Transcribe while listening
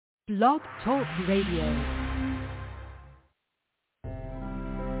Blog Talk Radio.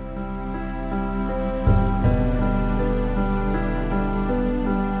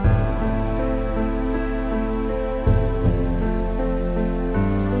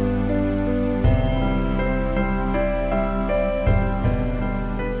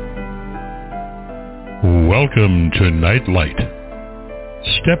 Welcome to Night Light.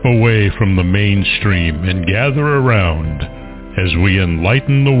 Step away from the mainstream and gather around as we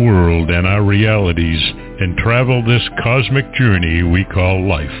enlighten the world and our realities and travel this cosmic journey we call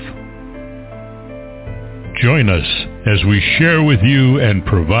life. Join us as we share with you and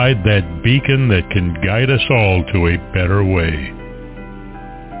provide that beacon that can guide us all to a better way.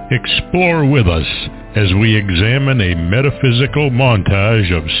 Explore with us as we examine a metaphysical montage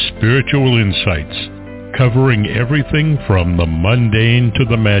of spiritual insights, covering everything from the mundane to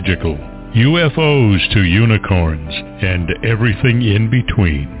the magical, UFOs to unicorns, and everything in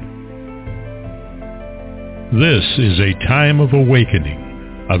between. This is a time of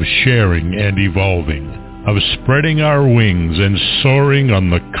awakening, of sharing and evolving, of spreading our wings and soaring on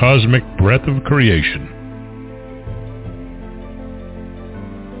the cosmic breath of creation.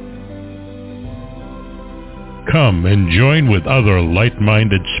 Come and join with other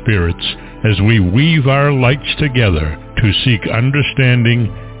light-minded spirits as we weave our lights together to seek understanding,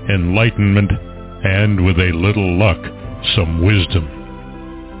 enlightenment, and with a little luck, some wisdom.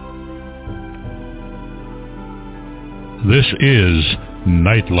 This is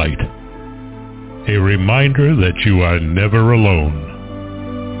Nightlight, a reminder that you are never alone.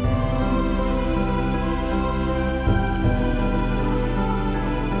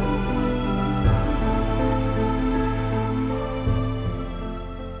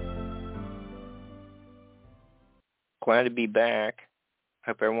 Glad to be back.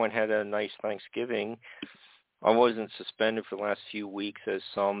 Hope everyone had a nice Thanksgiving. I wasn't suspended for the last few weeks, as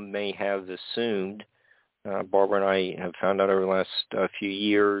some may have assumed. Barbara and I have found out over the last few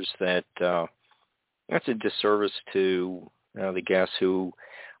years that that's a disservice to the guests who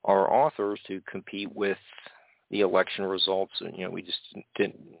are authors to compete with the election results. And, we just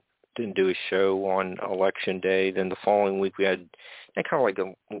didn't do a show on Election Day. Then the following week we had kind of like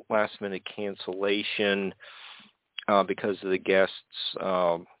a last-minute cancellation because of the guests'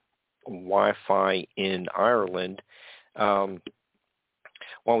 Wi-Fi in Ireland. While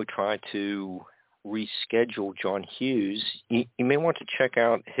we try to reschedule John Hughes, you may want to check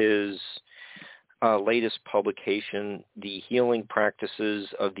out his latest publication, The Healing Practices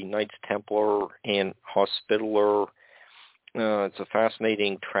of the Knights Templar and Hospitaller. It's a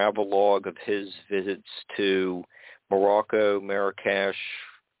fascinating travelogue of his visits to Morocco, Marrakesh,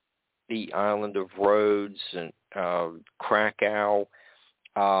 the island of Rhodes, and Krakow.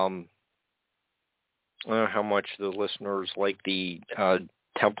 I don't know how much the listeners like the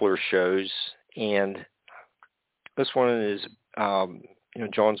Templar shows, and this one is,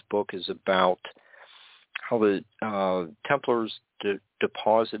 John's book is about how the Templars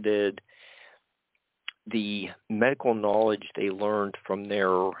deposited the medical knowledge they learned from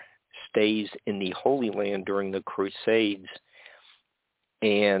their stays in the Holy Land during the Crusades,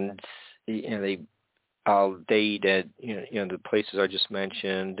 and they stayed at the places I just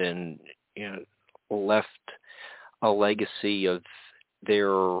mentioned, and left a legacy of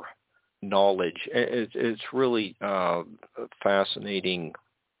their knowledge. It's really a fascinating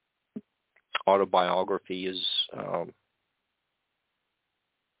autobiography is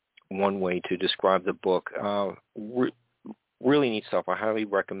one way to describe the book. Really neat stuff. I highly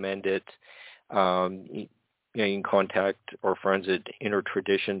recommend it. You can contact our friends at Inner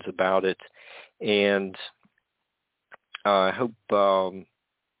Traditions about it, and I hope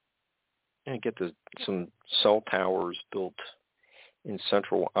get some cell towers built in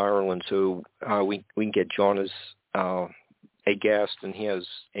Central Ireland so we can get John as a guest, and he has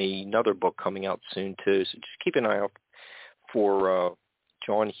another book coming out soon too. So just keep an eye out for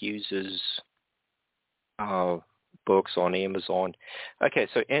John Hughes's books on Amazon. Okay,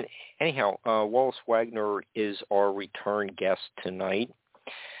 so anyhow, Wallace Wagner is our return guest tonight.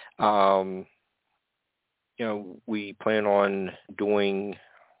 We plan on doing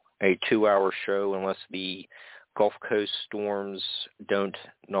a 2-hour show unless the Gulf Coast storms don't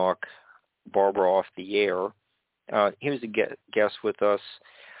knock Barbara off the air. He was a guest with us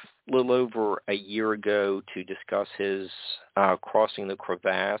a little over a year ago to discuss his Crossing the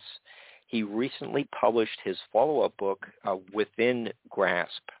Crevasse. He recently published his follow-up book, Within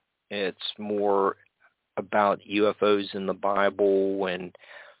Grasp. It's more about UFOs in the Bible and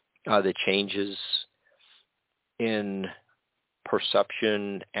the changes in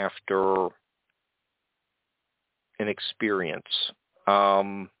perception after an experience.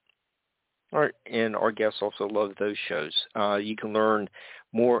 All right, and our guests also love those shows. You can learn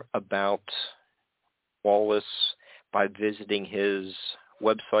more about Wallace by visiting his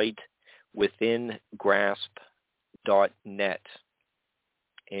website, withingrasp.net.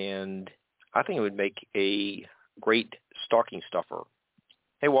 And I think it would make a great stocking stuffer.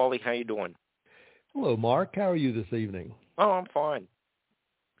 Hey, Wally, how you doing? Hello, Mark. How are you this evening? Oh, I'm fine.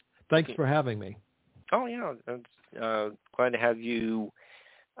 Thanks for having me. Oh, yeah. Glad to have you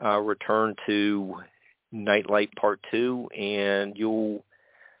return to Nightlight Part 2, and you'll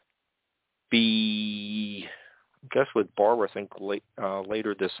be, I guess, with Barbara, I think,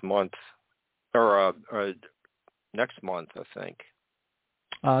 later this month, or next month, I think.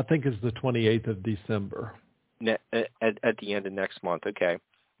 I think it's the 28th of December. At the end of next month, okay.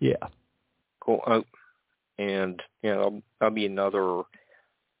 Yeah. Cool. And, that'll be another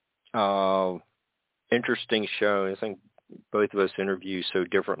interesting show. I think both of us interview so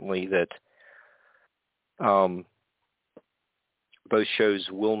differently that both shows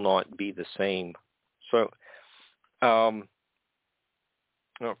will not be the same. So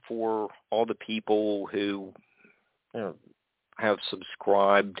for all the people who have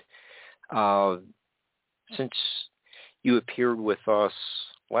subscribed, since you appeared with us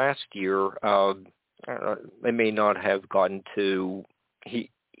last year, they may not have gotten to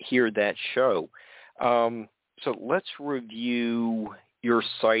hear that show. So let's review your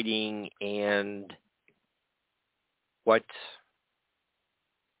sighting and what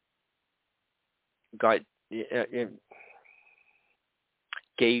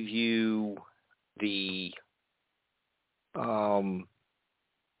gave you the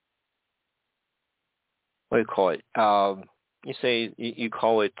what do you call it? You say you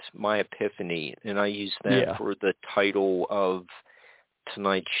call it My Epiphany, and I use that for the title of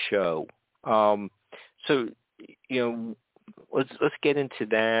tonight's show. So, let's get into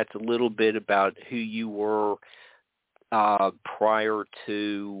that a little bit about who you were prior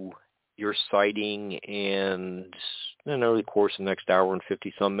to your sighting, and over the course of the next hour and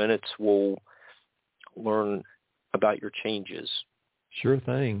 50-some minutes, we'll learn about your changes. Sure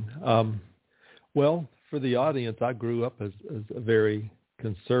thing. Well, for the audience, I grew up as a very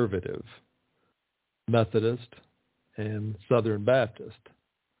conservative Methodist and Southern Baptist.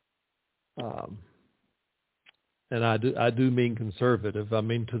 And I do mean conservative. I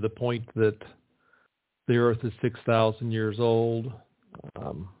mean to the point that the earth is 6,000 years old.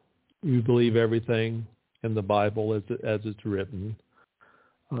 You believe everything in the Bible as it's written.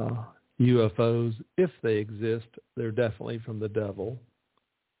 UFOs, if they exist, they're definitely from the devil.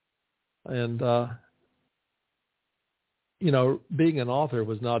 And, being an author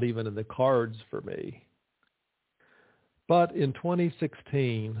was not even in the cards for me. But in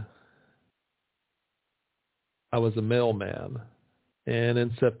 2016, I was a mailman. And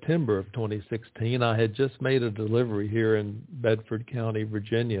in September of 2016, I had just made a delivery here in Bedford County,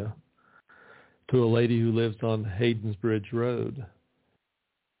 Virginia, to a lady who lives on Hayden's Bridge Road.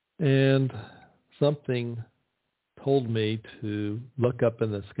 And something told me to look up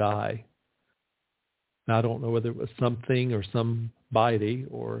in the sky. Now, I don't know whether it was something or somebody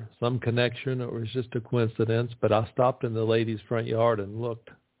or some connection or it was just a coincidence, but I stopped in the lady's front yard and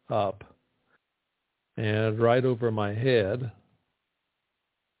looked up. And right over my head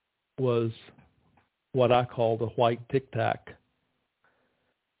was what I call the white tic-tac.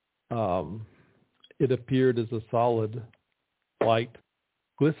 It appeared as a solid white,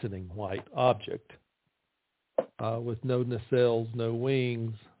 glistening white object with no nacelles, no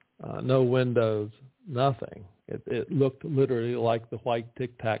wings, no windows, nothing. It looked literally like the white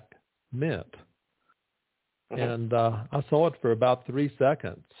tic-tac meant. And I saw it for about 3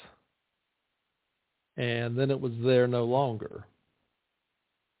 seconds. And then it was there no longer.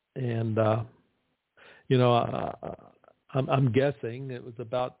 And, I'm guessing it was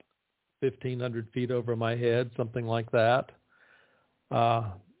about 1,500 feet over my head, something like that.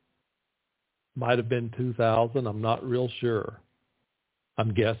 Might have been 2,000. I'm not real sure.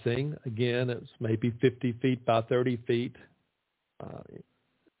 I'm guessing, again, it's maybe 50 feet by 30 feet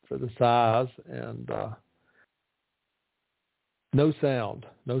for the size. And no sound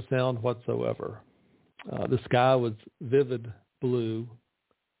whatsoever. The sky was vivid blue,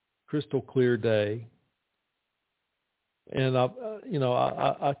 crystal clear day. And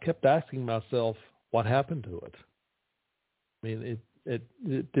I kept asking myself, what happened to it? I mean,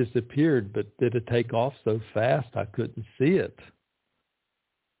 it disappeared, but did it take off so fast I couldn't see it?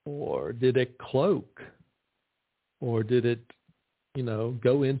 Or did it cloak? Or did it,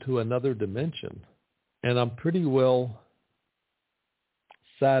 go into another dimension? And I'm pretty well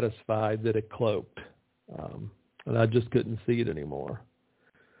satisfied that it cloaked. And I just couldn't see it anymore.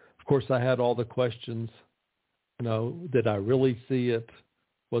 Of course, I had all the questions. Did I really see it?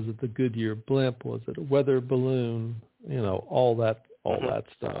 Was it the Goodyear blimp? Was it a weather balloon? All that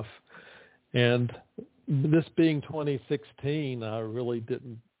stuff. And this being 2016, I really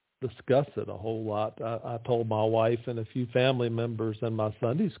didn't discuss it a whole lot. I told my wife and a few family members in my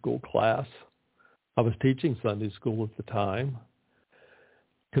Sunday school class. I was teaching Sunday school at the time,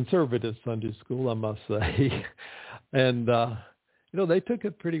 conservative Sunday school, I must say. And, they took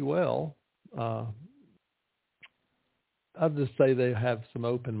it pretty well. I'll just say they have some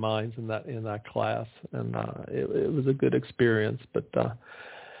open minds in that class, and it was a good experience. But,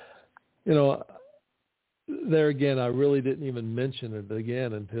 there again, I really didn't even mention it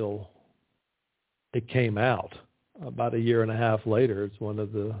again until it came out. About a year and a half later, it's one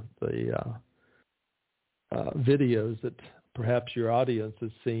of the videos that perhaps your audience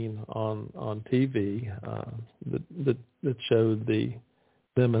has seen on TV that showed the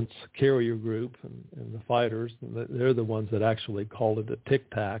Simmons carrier group and the fighters, and they're the ones that actually called it a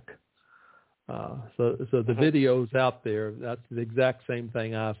tic-tac. So the video's out there. That's the exact same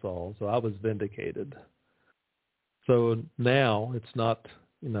thing I saw, so I was vindicated. So now it's not,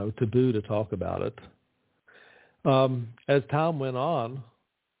 taboo to talk about it. As time went on,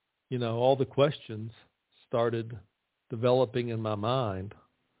 all the questions started developing in my mind.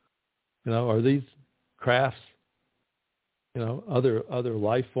 Are these crafts, other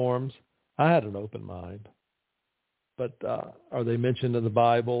life forms? I had an open mind. But are they mentioned in the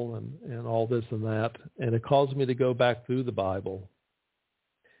Bible and all this and that? And it caused me to go back through the Bible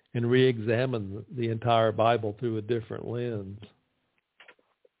and re-examine the entire Bible through a different lens.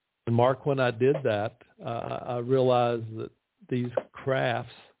 And Mark, when I did that, I realized that these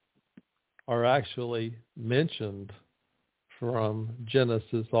crafts are actually mentioned from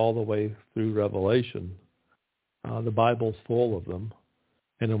Genesis all the way through Revelation. The Bible's full of them.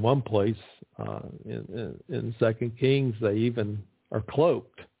 And in one place, in 2 Kings, they even are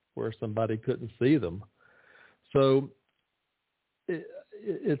cloaked where somebody couldn't see them. So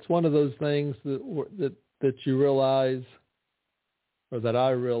it's one of those things that you realize, or that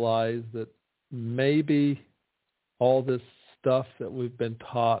I realize, that maybe all this stuff that we've been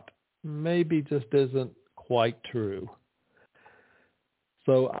taught maybe just isn't quite true.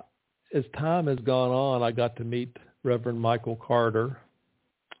 So as time has gone on, I got to meet Reverend Michael Carter,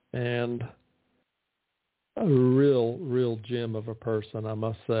 and a real gem of a person, I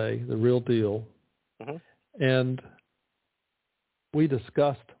must say, the real deal. Mm-hmm. And we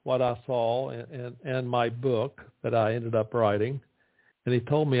discussed what I saw and my book that I ended up writing, and he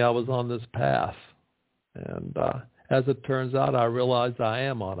told me I was on this path. And as it turns out, I realized I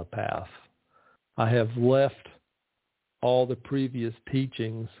am on a path. I have left all the previous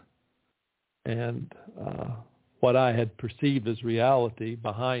teachings and what I had perceived as reality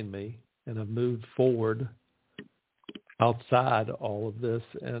behind me, and have moved forward outside all of this,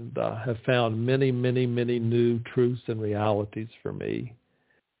 and have found many, many, many new truths and realities for me.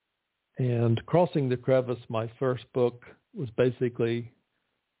 And Crossing the Crevice, my first book, was basically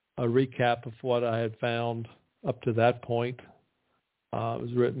a recap of what I had found up to that point. It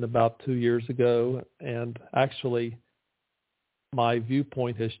was written about 2 years ago, and actually my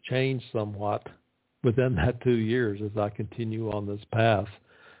viewpoint has changed somewhat within that 2 years as I continue on this path.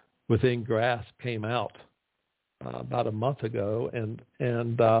 Within Grasp came out about a month ago, and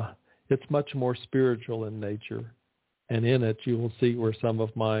it's much more spiritual in nature. And in it, you will see where some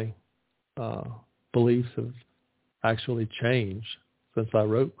of my beliefs have actually changed since I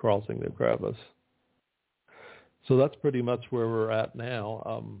wrote Crossing the Crevice. So that's pretty much where we're at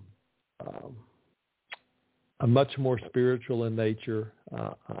now. I'm much more spiritual in nature.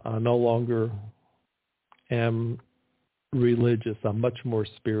 I no longer am religious. I'm much more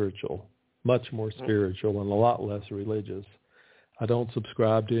spiritual and a lot less religious. I don't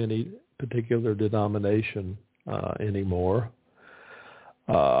subscribe to any particular denomination anymore.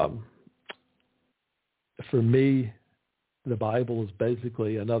 For me, the Bible is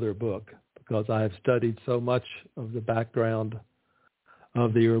basically another book, because I have studied so much of the background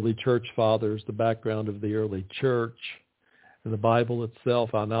of the early church fathers, the background of the early church, and the Bible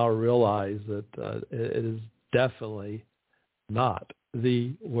itself. I now realize that it is definitely not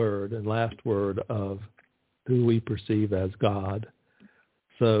the word and last word of who we perceive as God.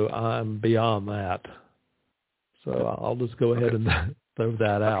 So I'm beyond that. So I'll just go ahead and throw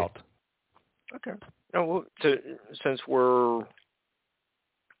that out. Okay. Now, well, since we're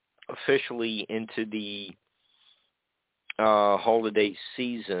officially into the holiday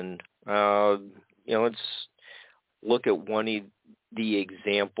season, let's look at one of the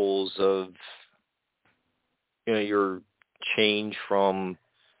examples of your change from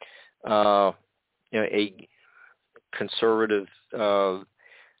a conservative,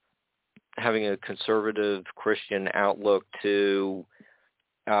 having a conservative Christian outlook to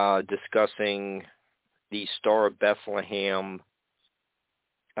discussing the Star of Bethlehem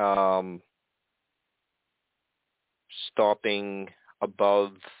stopping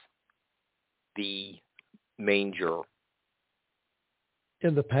above the manger.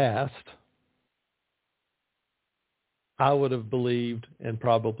 In the past, I would have believed, and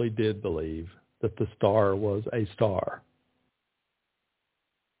probably did believe, that the star was a star,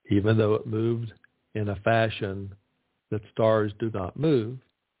 even though it moved in a fashion that stars do not move.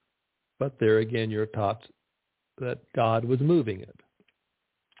 But there again, you're taught that God was moving it.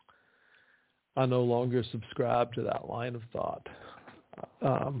 I no longer subscribe to that line of thought.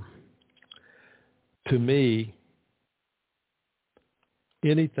 To me,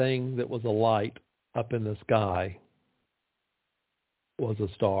 anything that was a light up in the sky was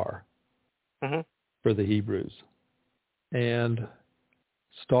a star for the Hebrews. And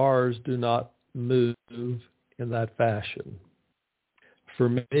stars do not move in that fashion. For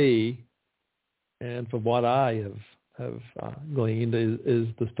me, and from what I have gleaned, is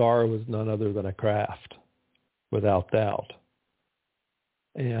the star was none other than a craft, without doubt.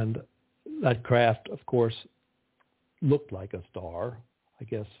 And that craft, of course, looked like a star, I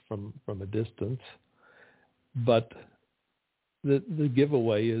guess, from a distance. But the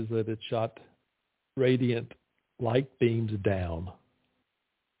giveaway is that it shot radiant light beams down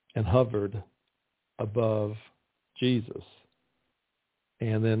and hovered above Jesus.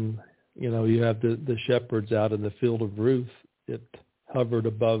 And then, you have the shepherds out in the field of Ruth. It hovered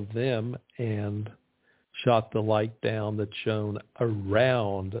above them and shot the light down that shone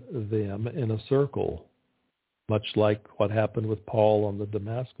around them in a circle, much like what happened with Paul on the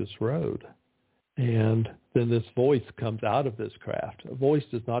Damascus Road. And then this voice comes out of this craft. A voice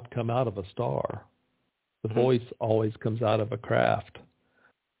does not come out of a star. The voice always comes out of a craft,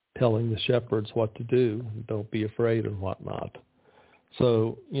 telling the shepherds what to do. Don't be afraid and whatnot.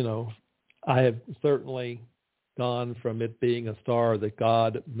 So, I have certainly gone from it being a star that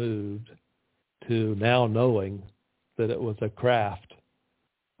God moved to now knowing that it was a craft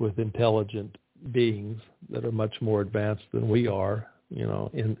with intelligent beings that are much more advanced than we are,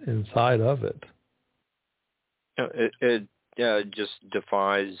 inside of it. It just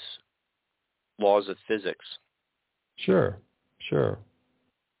defies laws of physics. Sure.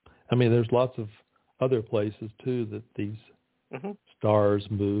 I mean, there's lots of other places, too, that these stars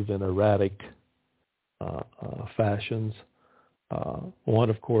move in erratic fashions. One,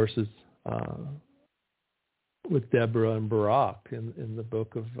 of course, is with Deborah and Barak in the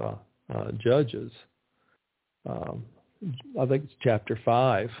book of Judges. I think it's chapter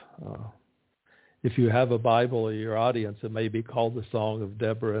 5. If you have a Bible in your audience, it may be called the Song of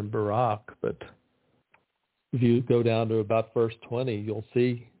Deborah and Barak, but if you go down to about verse 20, you'll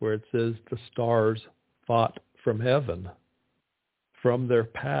see where it says the stars fought from heaven. From their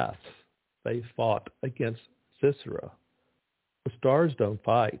paths, they fought against Sisera. The stars don't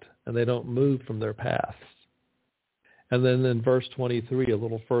fight, and they don't move from their paths. And then in verse 23, a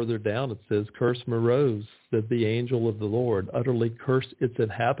little further down, it says, "Curse Meroz," said the angel of the Lord, "utterly curse its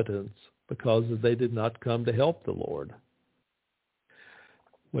inhabitants, because they did not come to help the Lord."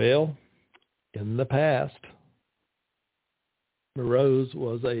 Well, in the past, Meroz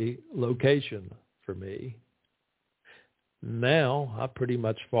was a location for me. Now, I pretty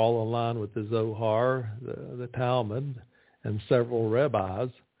much fall in line with the Zohar, the Talmud, and several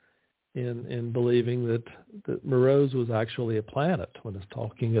rabbis in believing that Meroz was actually a planet when it's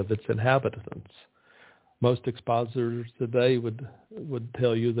talking of its inhabitants. Most expositors today would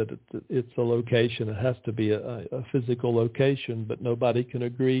tell you that it's a location. It has to be a physical location, but nobody can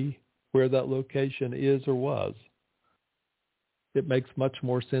agree where that location is or was. It makes much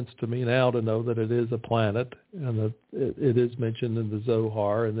more sense to me now to know that it is a planet and that it is mentioned in the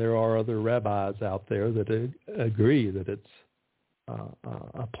Zohar, and there are other rabbis out there that agree that it's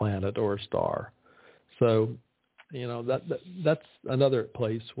a planet or a star. So, that's another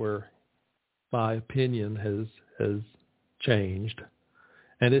place where my opinion has changed,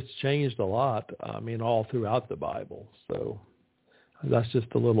 and it's changed a lot. I mean, all throughout the Bible. So that's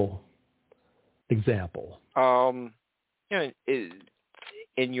just a little example.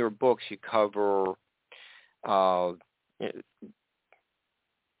 In your books, you cover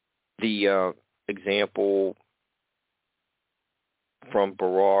the example from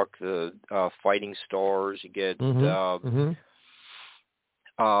Barak, the fighting stars. You get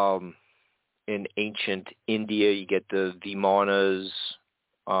in ancient India, you get the Vimanas.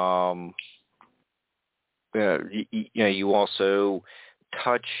 You also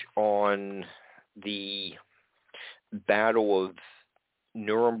touch on the Battle of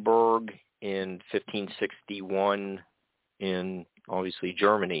Nuremberg in 1561 in, obviously,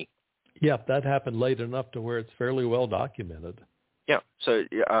 Germany. Yeah, that happened late enough to where it's fairly well documented. Yeah, so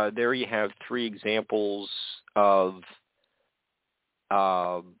there you have three examples of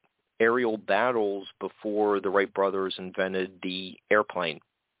aerial battles before the Wright brothers invented the airplane.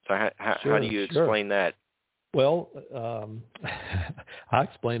 So how do you explain that? Well, I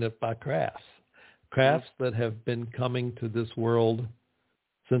explain it by crafts. Crafts that have been coming to this world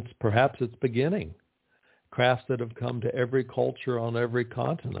since perhaps its beginning. Crafts that have come to every culture on every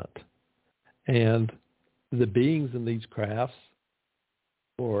continent. And the beings in these crafts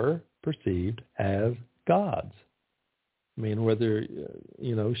were perceived as gods. I mean, whether,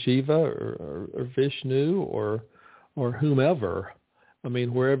 Shiva or Vishnu or whomever, I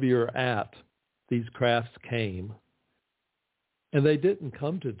mean, wherever you're at, these crafts came. And they didn't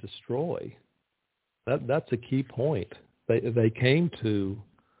come to destroy. That's a key point. They came to,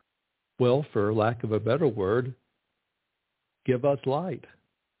 well, for lack of a better word, give us light,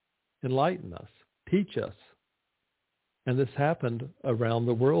 enlighten us, teach us. And this happened around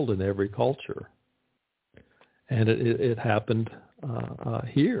the world in every culture. And it happened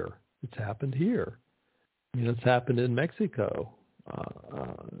here. It's happened here. I mean, it's happened in Mexico.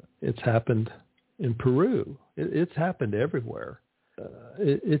 It's happened in Peru. It's happened everywhere.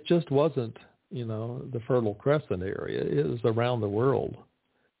 It just wasn't, the Fertile Crescent area. It was around the world.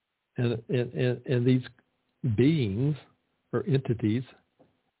 And these beings or entities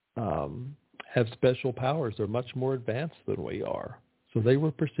have special powers. They're much more advanced than we are. So they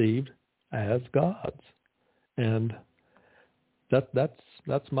were perceived as gods. And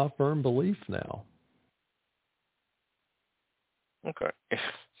that's my firm belief now. Okay.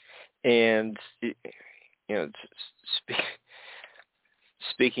 And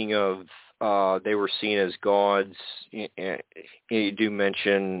speaking of they were seen as gods, you do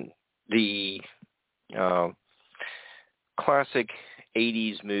mention the classic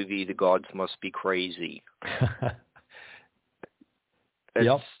 80s movie, The Gods Must Be Crazy.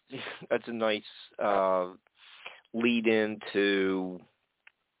 That's a nice lead into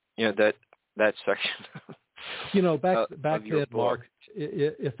that section. Back then, Mark,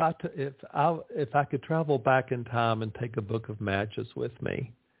 if I could travel back in time and take a book of matches with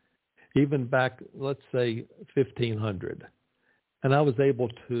me, even back, let's say 1500, and I was able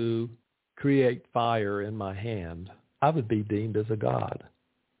to create fire in my hand, I would be deemed as a god.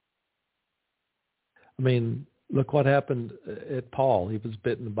 I mean, look what happened at Paul. He was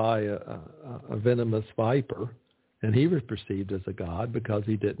bitten by a venomous viper, and he was perceived as a god because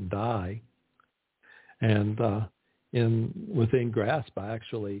he didn't die. And within Grasp, I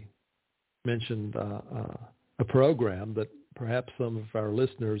actually mentioned a program that perhaps some of our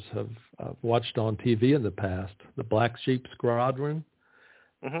listeners have watched on TV in the past, the Black Sheep Squadron.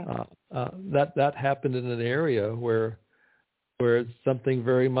 Mm-hmm. That happened in an area where it's something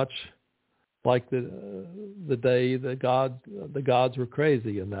very much like the day the gods were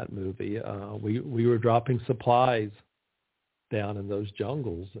crazy in that movie. We were dropping supplies down in those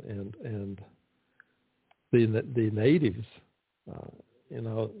jungles, and the natives,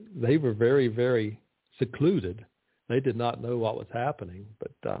 they were very, very secluded. They did not know what was happening,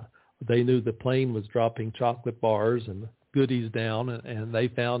 but they knew the plane was dropping chocolate bars and goodies down, and they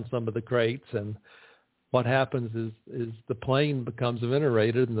found some of the crates. And what happens is the plane becomes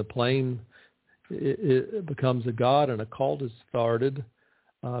venerated, and the plane it becomes a god, and a cult is started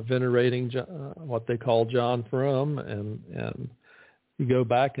venerating what they call John Frum, and you go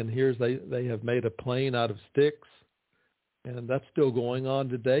back and here's they have made a plane out of sticks, and that's still going on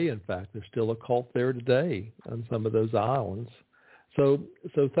today. In fact, there's still a cult there today on some of those islands. So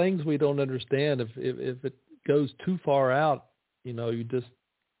things we don't understand, if it goes too far out,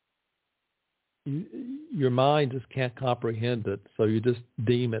 your mind just can't comprehend it, so you just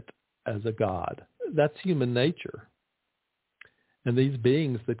deem it as a god. That's human nature. And these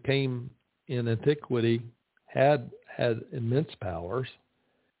beings that came in antiquity had immense powers,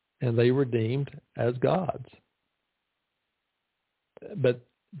 and they were deemed as gods. But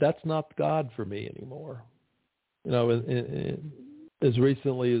that's not God for me anymore. As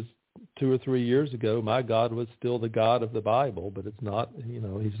recently as 2 or 3 years ago, my God was still the God of the Bible, but it's not,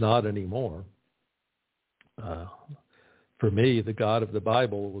 he's not anymore. For me, the God of the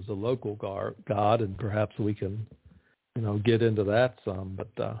Bible was a local God, and perhaps we can, get into that some.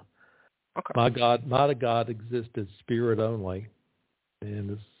 But okay. My God exists as spirit only, and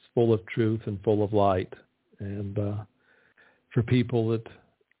is full of truth and full of light. And for people that,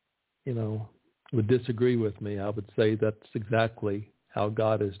 would disagree with me, I would say that's exactly how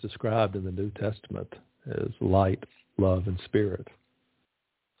God is described in the New Testament as light, love, and spirit.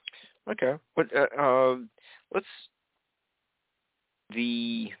 Okay. But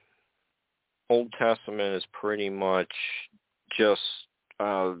the Old Testament is pretty much just,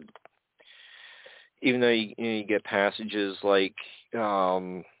 even though you get passages like,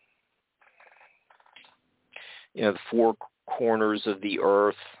 the four corners of the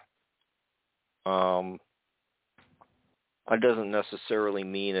earth, it doesn't necessarily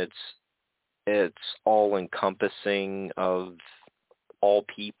mean it's all encompassing of all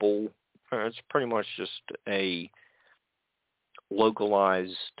people. It's pretty much just a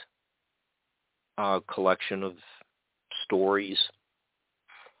localized collection of stories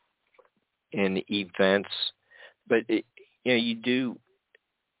and events. But you do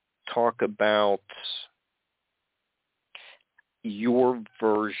talk about your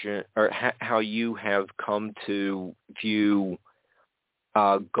version, or how you have come to view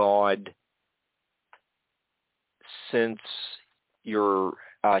God since your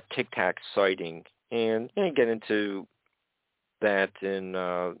Tic Tac sighting, and get into that in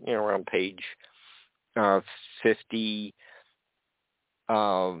around page 50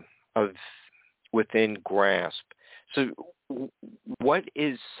 of Within Grasp. So, what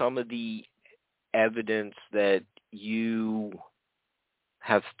is some of the evidence that you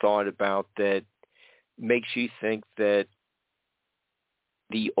have thought about that makes you think that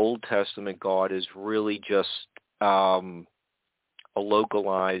the Old Testament God is really just a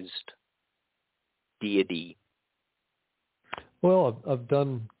localized deity? Well, I've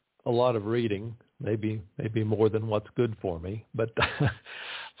done a lot of reading, maybe more than what's good for me, but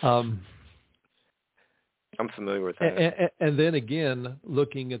I'm familiar with that. And then again,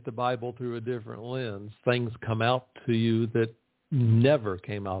 looking at the Bible through a different lens, things come out to you that never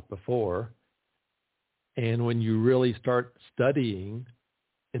came out before. And when you really start studying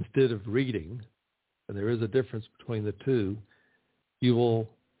instead of reading, and there is a difference between the two, you will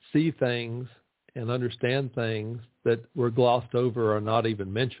see things and understand things that were glossed over or not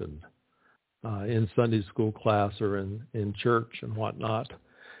even mentioned in Sunday school class or in church and whatnot,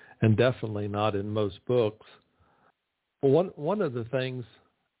 and definitely not in most books. Well, one of the things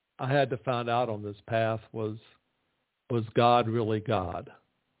I had to find out on this path was God really God?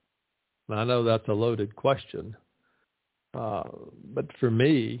 And I know that's a loaded question, but for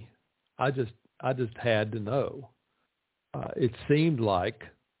me, I just had to know. It seemed like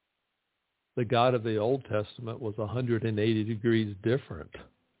the God of the Old Testament was 180 degrees different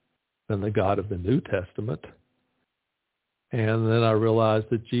than the God of the New Testament. And then I realized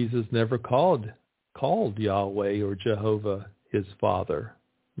that Jesus never called Yahweh or Jehovah his Father.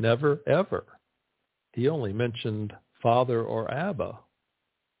 Never, ever. He only mentioned Father or Abba.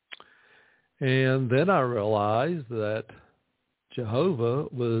 And then I realized that Jehovah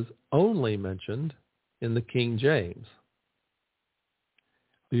was only mentioned in the King James.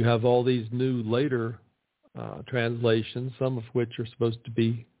 You have all these new later translations, some of which are supposed to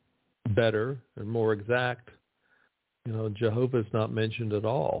be better and more exact. Jehovah is not mentioned at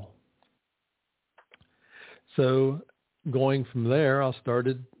all. So going from there, I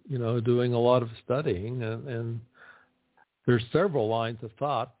started, doing a lot of studying, and there's several lines of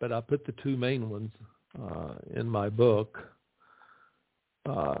thought, but I put the two main ones in my book.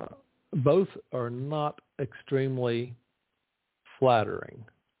 Both are not extremely flattering.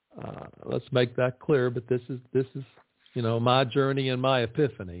 Let's make that clear. But this is my journey and my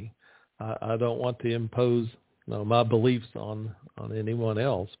epiphany. I don't want to impose my beliefs on anyone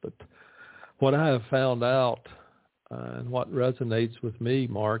else. But what I have found out and what resonates with me,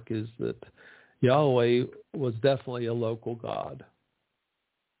 Mark, is that Yahweh was definitely a local God,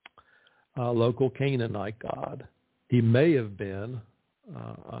 a local Canaanite God. He may have been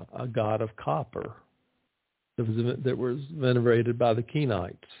a god of copper that was venerated by the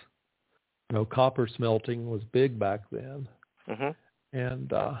Kenites. Copper smelting was big back then. Mm-hmm.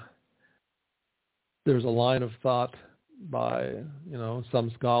 And there's a line of thought by,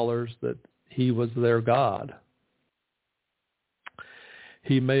 some scholars that he was their god.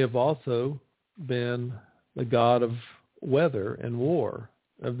 He may have also been the god of weather and war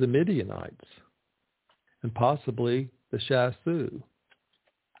of the Midianites, and possibly the Shasu.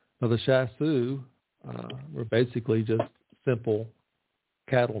 Now, the Shasu were basically just simple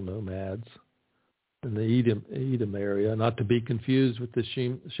cattle nomads in the Edom area, not to be confused with the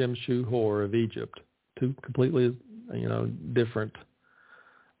Shemshu Hor of Egypt, two completely, different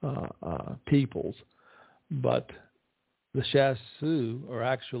peoples. But the Shasu are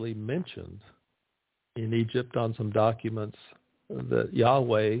actually mentioned in Egypt on some documents that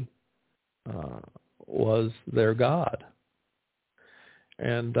Yahweh was their God.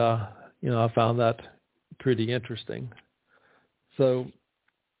 And, I found that pretty interesting. So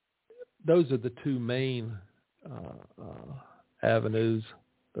those are the two main avenues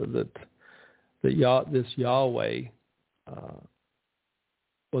that this Yahweh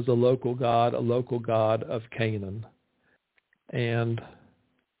was a local god of Canaan. And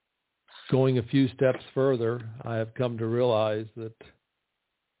going a few steps further, I have come to realize that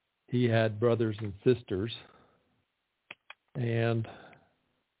he had brothers and sisters. And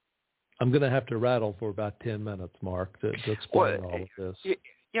I'm going to have to rattle for about 10 minutes, Mark, to explain all of this.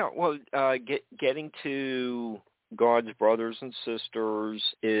 Yeah, well, getting to God's brothers and sisters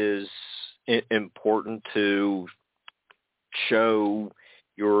is important to show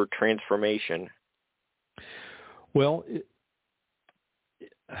your transformation. Well,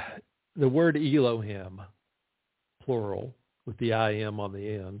 the word Elohim, plural, with the I-M on the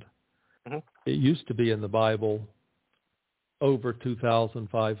end, it used to be in the Bible over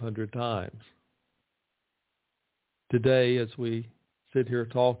 2,500 times. Today, as we sit here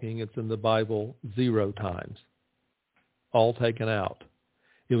talking, it's in the Bible 0 times, all taken out.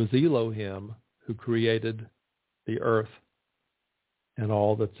 It was Elohim who created the earth and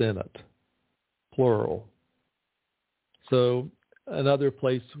all that's in it, plural. So another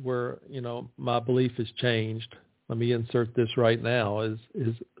place where, my belief has changed, let me insert this right now, is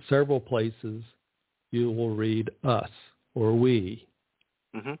several places you will read us or we.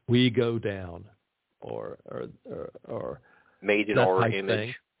 We go down or made in our image.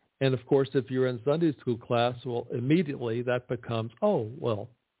 Thing. And of course, if you're in Sunday school class, well, immediately that becomes,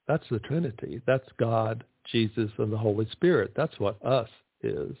 that's the Trinity. That's God, Jesus, and the Holy Spirit. That's what us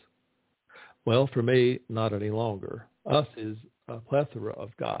is. Well, for me, not any longer. Us is a plethora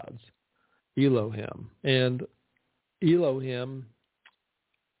of gods, Elohim. And Elohim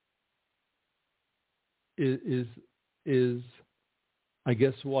is I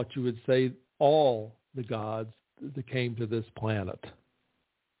guess what you would say all the gods that came to this planet.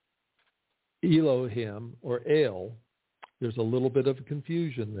 Elohim, or El, there's a little bit of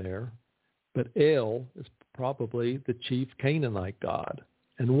confusion there, but El is probably the chief Canaanite god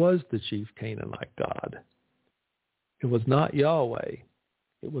and was the chief Canaanite god. It was not Yahweh.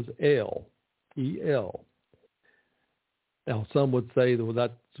 It was El, E-L. Now, some would say that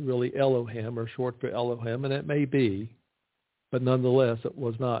that's really Elohim or short for Elohim, and it may be, but nonetheless, it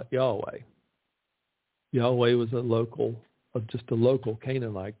was not Yahweh. Yahweh was just a local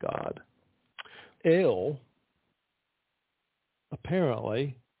Canaanite god. El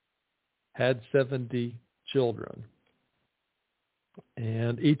apparently had 70 children,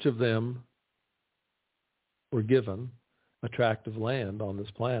 and each of them were given a tract of land on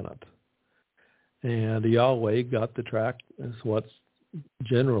this planet. And Yahweh got the tract as what's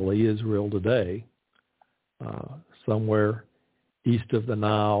generally Israel today, somewhere east of the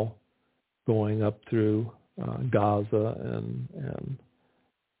Nile, going up through Gaza and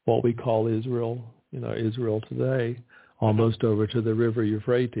what we call Israel, Israel today, almost over to the river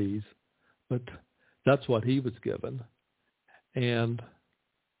Euphrates. But that's what he was given. And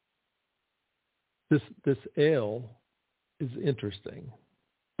this El is interesting.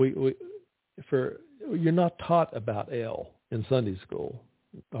 You're not taught about El in Sunday school,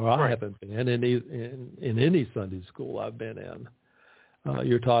 or I haven't been in any Sunday school I've been in.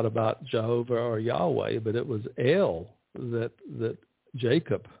 You're taught about Jehovah or Yahweh, but it was El that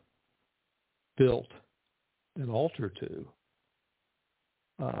Jacob built an altar to.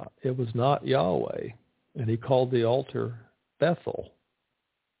 It was not Yahweh, and he called the altar Bethel,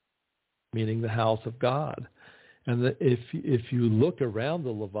 meaning the house of God. And if you look around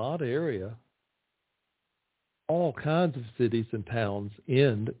the Levant area, all kinds of cities and towns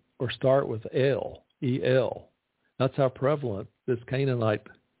end or start with El, E-L. That's how prevalent this Canaanite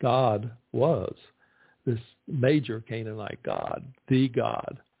god was, this major Canaanite god, the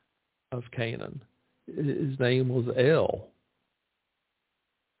god of Canaan. His name was El.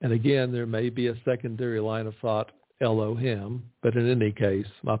 And again, there may be a secondary line of thought, Elohim, but in any case,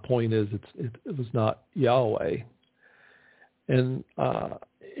 my point is it was not Yahweh. And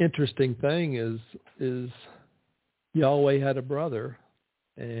interesting thing is Yahweh had a brother,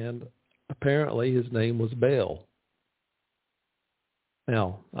 and apparently his name was Baal.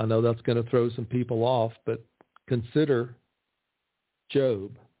 Now, I know that's going to throw some people off, but consider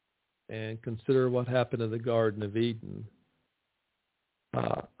Job and consider what happened in the Garden of Eden.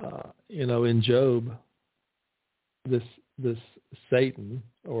 In Job, this Satan,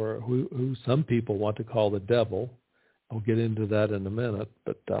 or who some people want to call the devil, I'll get into that in a minute,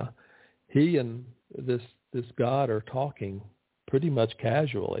 but he and this God are talking pretty much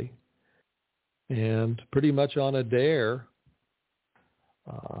casually and pretty much on a dare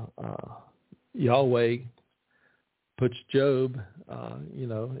Yahweh puts Job,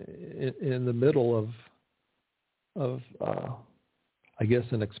 in the middle of I guess,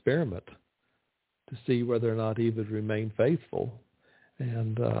 an experiment to see whether or not he would remain faithful.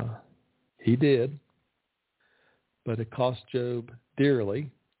 And he did. But it cost Job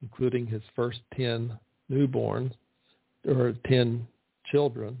dearly, including his first 10 newborns, or 10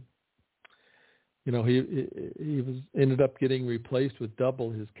 children. He ended up getting replaced with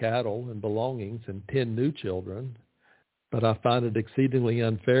double his cattle and belongings and 10 new children. But I find it exceedingly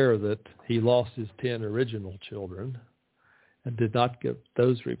unfair that he lost his 10 original children and did not get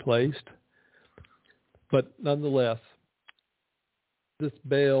those replaced. But nonetheless, this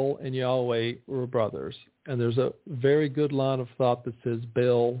Baal and Yahweh were brothers. And there's a very good line of thought that says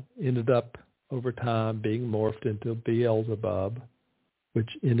Baal ended up over time being morphed into Beelzebub, which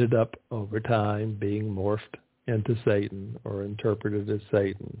ended up over time being morphed into Satan, or interpreted as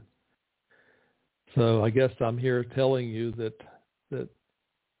Satan. So I guess I'm here telling you that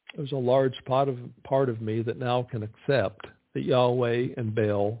there's a large part of me that now can accept that Yahweh and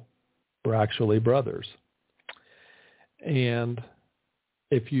Baal were actually brothers. And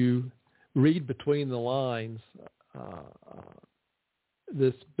if you read between the lines,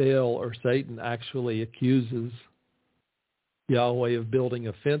 this Baal or Satan actually accuses Yahweh of building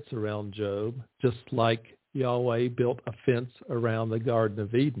a fence around Job, just like Yahweh built a fence around the Garden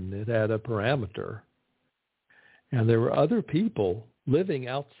of Eden. It had a parameter. And there were other people living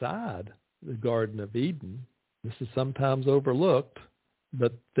outside the Garden of Eden. This is sometimes overlooked,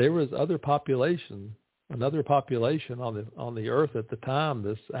 but there was another population on the earth at the time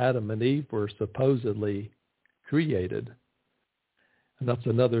this Adam and Eve were supposedly created. And that's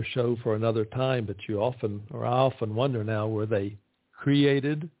another show for another time, but I often wonder now, were they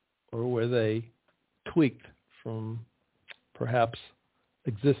created or were they tweaked from perhaps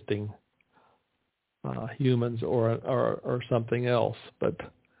existing humans or something else? But,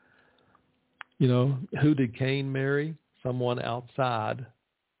 who did Cain marry? Someone outside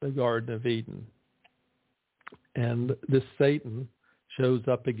the Garden of Eden. And this Satan shows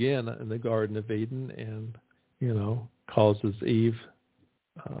up again in the Garden of Eden and, causes Eve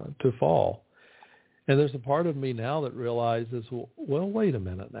to fall. And there's a part of me now that realizes, well, wait a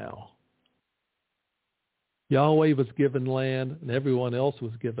minute now. Yahweh was given land and everyone else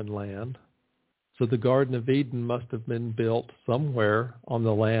was given land. So the Garden of Eden must have been built somewhere on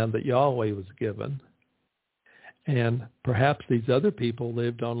the land that Yahweh was given. And perhaps these other people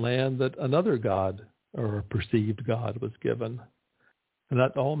lived on land that another god or a perceived god was given. And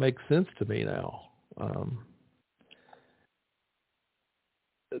that all makes sense to me now.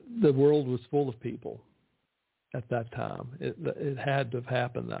 The world was full of people at that time. It had to have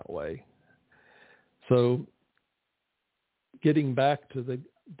happened that way. So getting back to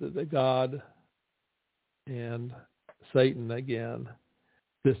the God and Satan again,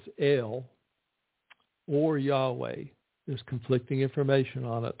 this El or Yahweh, there's conflicting information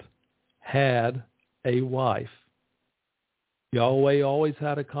on it, had a wife. Yahweh always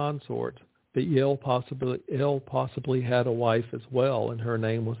had a consort, but El possibly had a wife as well, and her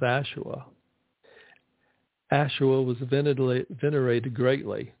name was Ashua. Ashua was venerated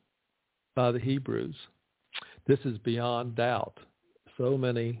greatly by the Hebrews. This is beyond doubt. So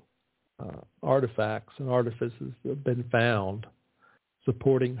many artifacts and artifices have been found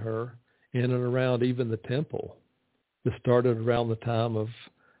supporting her in and around even the temple. This started around the time of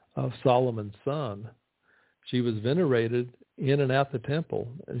Solomon's son. She was venerated in and at the temple,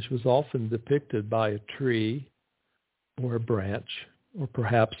 and she was often depicted by a tree or a branch or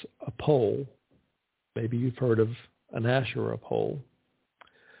perhaps a pole. Maybe you've heard of an Asherah pole.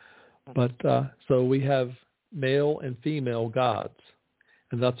 But so we have male and female gods,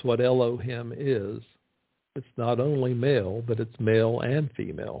 and that's what Elohim is. It's not only male, but it's male and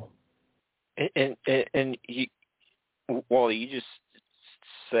female. And you, Wally, you just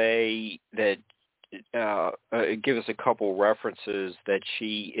say that, give us a couple references that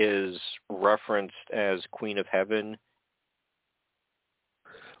she is referenced as Queen of Heaven.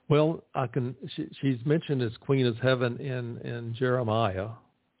 Well, she's mentioned as Queen of Heaven in Jeremiah,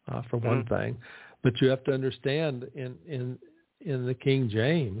 for one thing. But you have to understand, in the King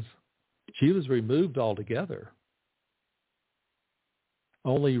James, she was removed altogether.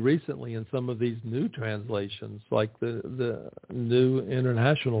 Only recently in some of these new translations, like the New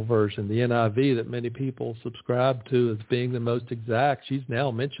International Version, the NIV, that many people subscribe to as being the most exact, she's now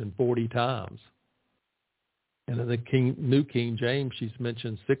mentioned 40 times. And in the New King James, she's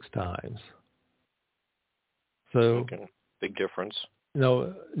mentioned 6 times. So, okay. Big difference.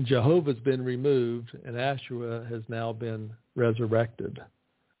 Jehovah's been removed and Asherah has now been resurrected.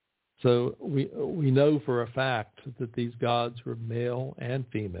 So we know for a fact that these gods were male and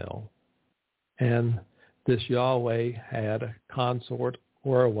female, and this Yahweh had a consort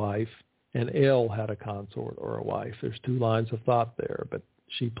or a wife, and El had a consort or a wife. There's two lines of thought there, but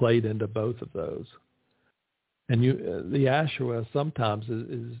she played into both of those. And the Asherah sometimes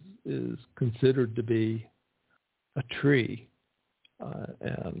is considered to be a tree,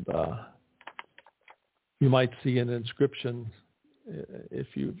 and you might see an inscription if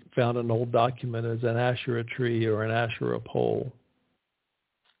you found an old document as an Asherah tree or an Asherah pole.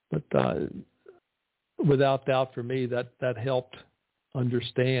 But without doubt for me, that helped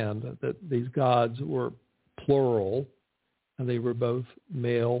understand that these gods were plural, and they were both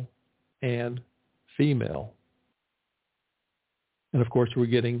male and female. And of course, we're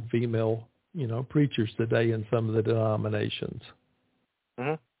getting female, preachers today in some of the denominations.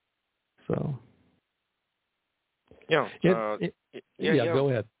 Mm-hmm. So, yeah, go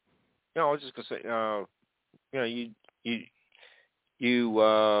ahead. No, I was just gonna say, you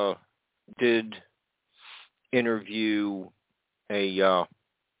did interview a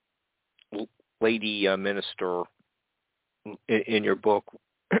lady minister in your book.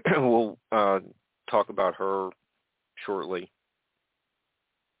 We'll talk about her shortly.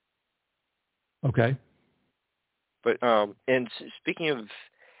 Okay. But and speaking of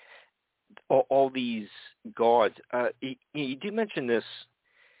all these gods, you do mention this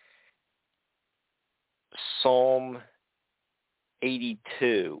Psalm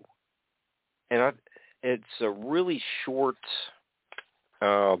 82, and it's a really short,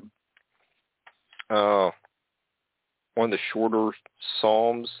 one of the shorter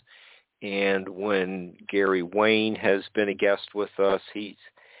Psalms. And when Gary Wayne has been a guest with us, he's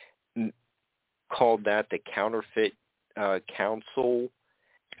called that the counterfeit council.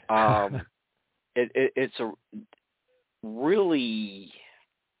 It's a really,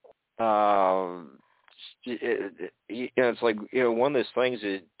 it's like, one of those things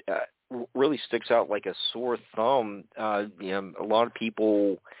that really sticks out like a sore thumb. A lot of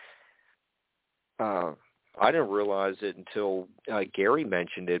people, I didn't realize it until Gary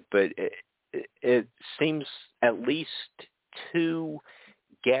mentioned it, but it seems at least two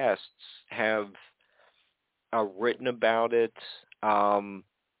guests have written about it.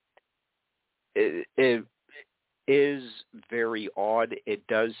 It is very odd. It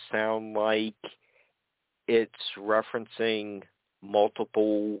does sound like it's referencing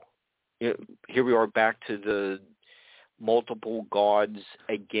multiple. Here we are back to the multiple gods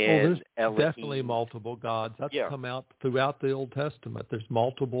again. Well, there's definitely multiple gods. That's come out throughout the Old Testament. There's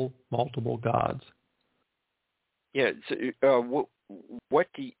multiple gods. Yeah. So, what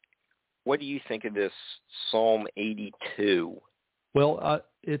do you think of this Psalm 82? Well,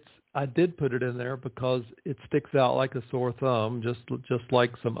 I did put it in there because it sticks out like a sore thumb, just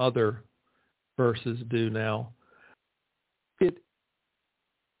like some other verses do now.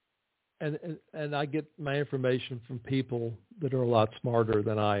 And I get my information from people that are a lot smarter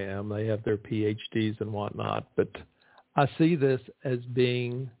than I am. They have their PhDs and whatnot. But I see this as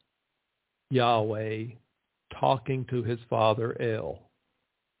being Yahweh talking to his father El,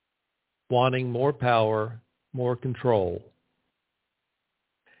 wanting more power, more control.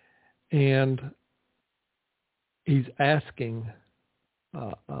 And he's asking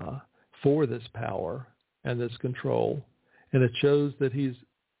for this power and this control. And it shows that he's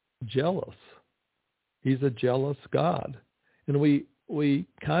jealous. He's a jealous God. And we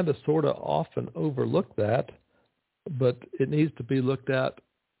kind of sort of often overlook that, but it needs to be looked at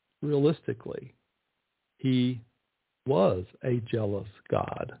realistically. He was a jealous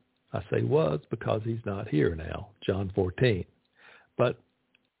God. I say was because he's not here now, John 14. But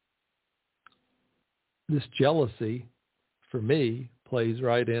this jealousy, for me, plays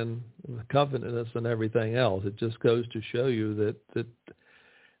right in the covenantness and everything else. It just goes to show you that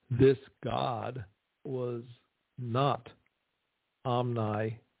this God was not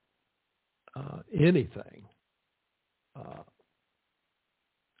anything.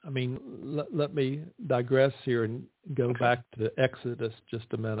 Let me digress here and go back to Exodus just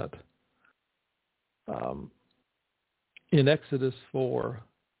a minute. In Exodus 4,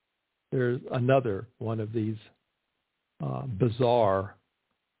 there's another one of these bizarre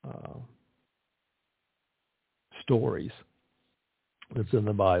stories that's in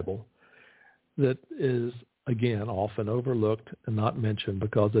the Bible that is, again, often overlooked and not mentioned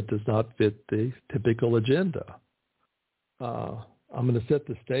because it does not fit the typical agenda. I'm going to set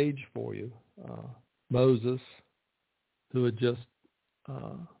the stage for you. Moses, who had just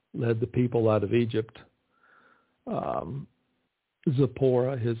led the people out of Egypt,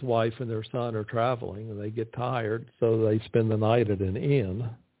 Zipporah, his wife, and their son are traveling, and they get tired, so they spend the night at an inn.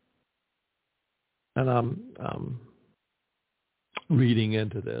 And I'm reading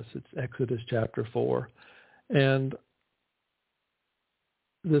into this. It's Exodus chapter 4. And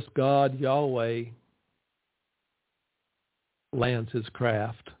this God, Yahweh, lands his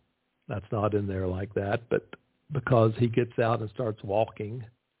craft. That's not in there like that, but because he gets out and starts walking,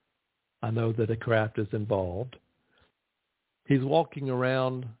 I know that a craft is involved. He's walking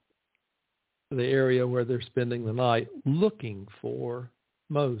around the area where they're spending the night looking for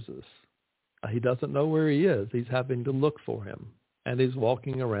Moses. He doesn't know where he is. He's having to look for him, and he's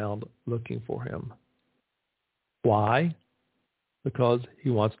walking around looking for him. Why? Because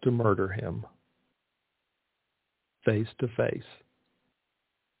he wants to murder him face to face.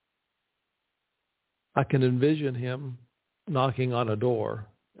 I can envision him knocking on a door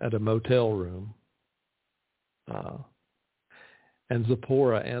at a motel room, and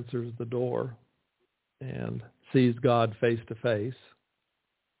Zipporah answers the door and sees God face to face,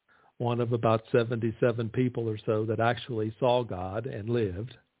 one of about 77 people or so that actually saw God and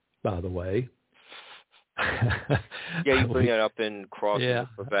lived, by the way. Yeah, you bring it up in Crossing the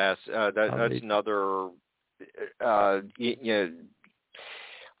Crevasse. That's another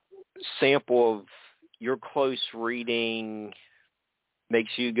sample of your close reading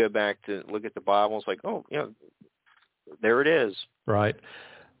makes you go back to look at the Bible. It's like, oh, there it is. Right.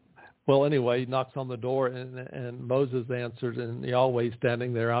 Well, anyway, he knocks on the door, and Moses answers, and Yahweh's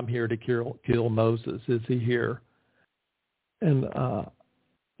standing there. I'm here to kill Moses. Is he here? And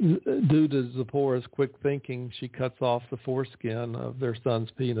due to Zipporah's quick thinking, she cuts off the foreskin of their son's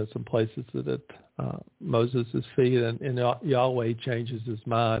penis and places it at Moses' feet, and Yahweh changes his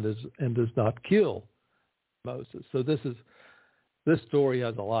mind and does not kill Moses. So this story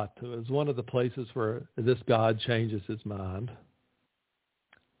has a lot to it. It's one of the places where this God changes his mind.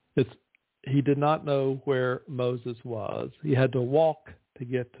 He did not know where Moses was. He had to walk to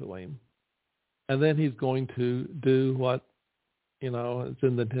get to him. And then he's going to do what, it's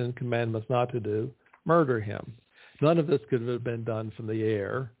in the Ten Commandments not to do, murder him. None of this could have been done from the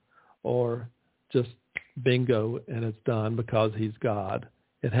air or just bingo and it's done because he's God.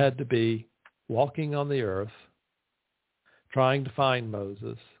 It had to be walking on the earth, trying to find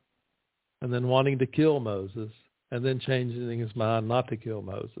Moses, and then wanting to kill Moses, and then changing his mind not to kill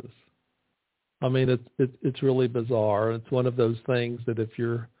Moses. I mean, it's really bizarre. It's one of those things that if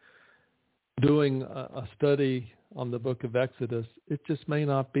you're doing a study on the book of Exodus, it just may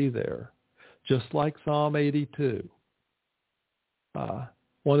not be there. Just like Psalm 82.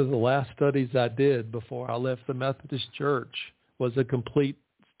 One of the last studies I did before I left the Methodist Church was a complete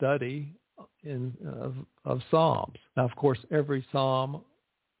study of Psalms. Now, of course, every Psalm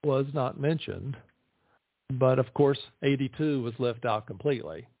was not mentioned, but of course, 82 was left out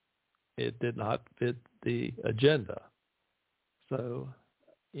completely. It did not fit the agenda. So,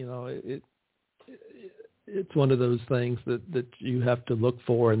 it's one of those things that you have to look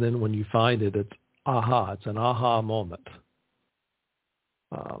for, and then when you find it, it's an aha moment.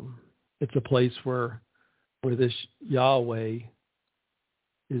 It's a place where this Yahweh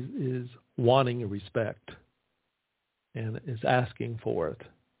is wanting respect and is asking for it.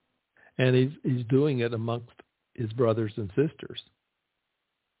 And he's doing it amongst his brothers and sisters.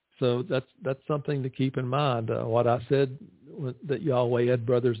 So that's something to keep in mind. What I said that Yahweh had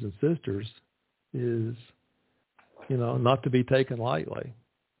brothers and sisters is, not to be taken lightly.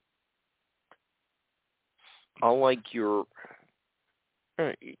 I like you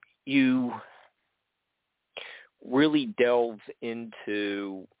really delve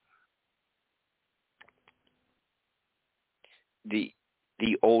into the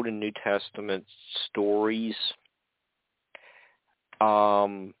Old and New Testament stories.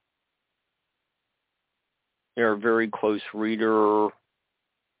 You're a very close reader.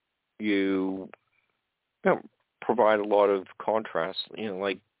 You provide a lot of contrast.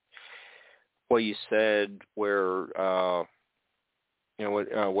 Like what you said, where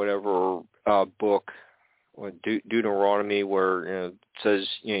whatever book, Deuteronomy, where it says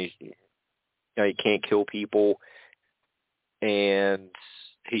you can't kill people, and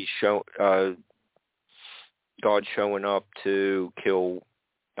he's God showing up to kill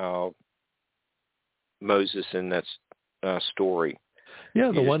Moses in that story.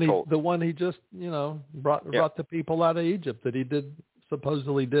 Yeah, the one he just brought the people out of Egypt that he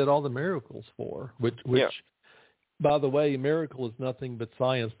supposedly did all the miracles for, which by the way, miracle is nothing but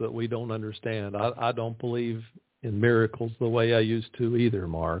science that we don't understand. I don't believe in miracles the way I used to either,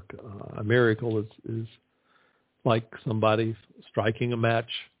 Mark. A miracle is like somebody striking a match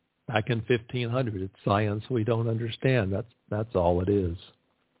back in 1500. It's science we don't understand. That's all it is.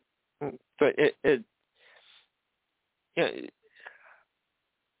 But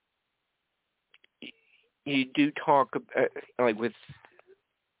you do talk like with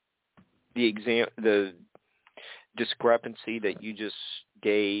the discrepancy that you just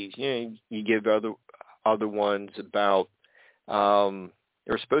gave. You give other ones about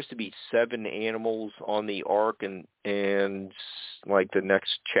there were supposed to be 7 animals on the ark, and like the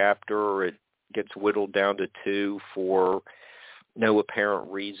next chapter it gets whittled down to 2 for no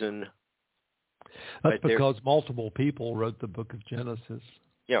apparent reason. That's because multiple people wrote the book of Genesis.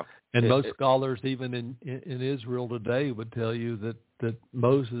 Yeah. And most scholars, even in Israel today, would tell you that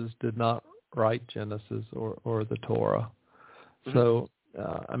Moses did not write Genesis or the Torah. Mm-hmm. So,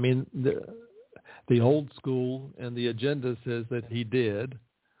 I mean, the old school and the agenda says that he did,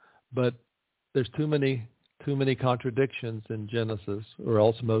 but there's too many contradictions in Genesis, or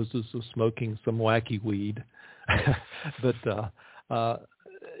else Moses was smoking some wacky weed. But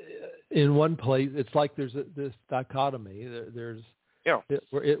in one place, it's like there's this dichotomy.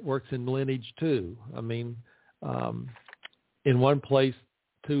 It works in lineage too. I mean, in one place,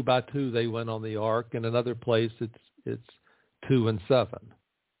 2 by 2 they went on the ark, and another place it's 2 and 7.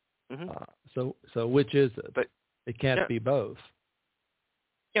 Mm-hmm. So which is it? But it can't be both.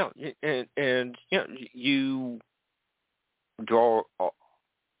 Yeah, and you draw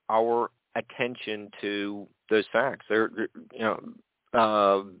our attention to those facts.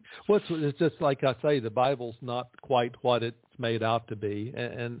 Well, it's just like I say, the Bible's not quite what it's made out to be,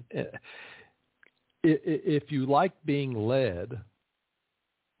 and if you like being led,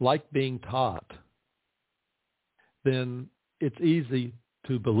 like being taught, then it's easy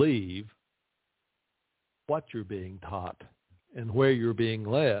to believe what you're being taught and where you're being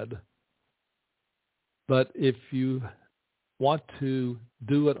led. But if you want to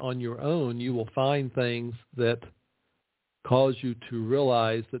do it on your own, you will find things that cause you to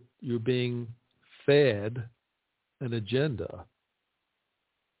realize that you're being fed an agenda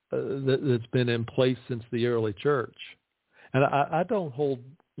that's been in place since the early church. And I don't hold,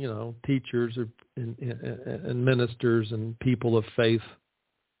 teachers and ministers and people of faith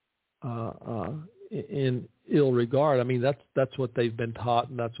in ill regard. I mean, that's what they've been taught,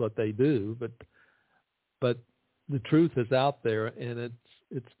 and that's what they do. But the truth is out there, and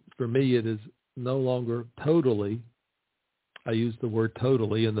it's for me, it is no longer totally. I use the word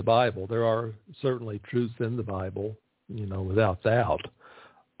totally in the Bible. There are certainly truths in the Bible, without doubt.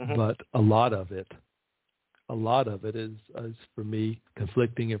 Mm-hmm. But a lot of it is for me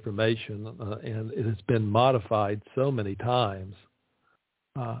conflicting information, and it has been modified so many times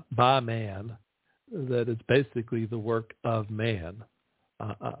by man that it's basically the work of man.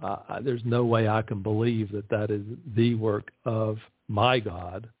 There's no way I can believe that is the work of my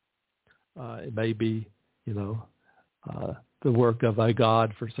God. It may be, the work of a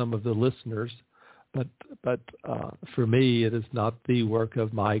God for some of the listeners, but for me, it is not the work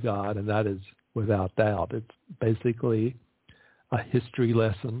of my God, and that is without doubt. It's basically a history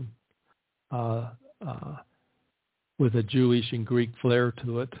lesson with a Jewish and Greek flair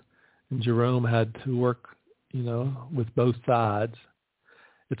to it, and Jerome had to work, with both sides.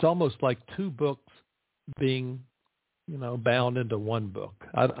 It's almost like 2 books being bound into one book.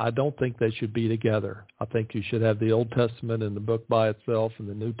 I don't think they should be together. I think you should have the Old Testament in the book by itself and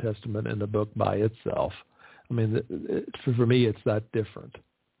the New Testament in the book by itself. I mean, for me, it's that different.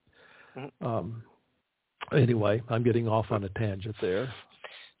 Anyway, I'm getting off on a tangent there.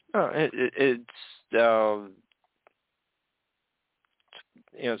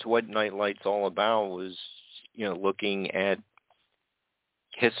 It's what Nightlight's all about, was, looking at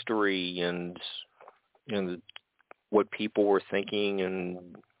history and, what people were thinking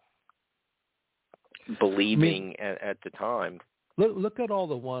and believing at the time. Look at all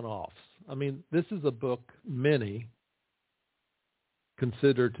the one-offs. I mean, this is a book many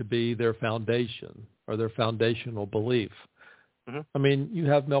consider to be their foundation or their foundational belief. Mm-hmm. I mean, you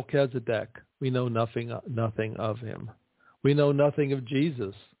have Melchizedek. We know nothing of him. We know nothing of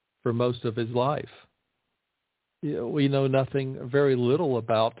Jesus for most of his life. We know very little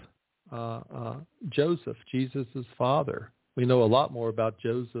about Joseph, Jesus' father. We know a lot more about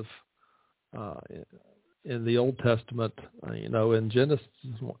Joseph in the Old Testament, in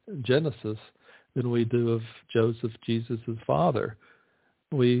Genesis than we do of Joseph, Jesus' father.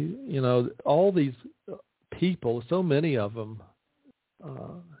 We, all these people, so many of them,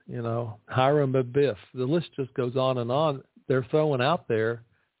 Hiram Abiff, the list just goes on and on. They're thrown out there,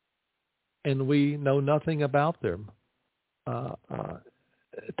 and we know nothing about them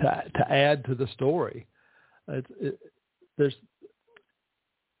to add to the story. I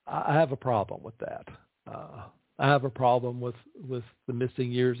have a problem with that. I have a problem with the missing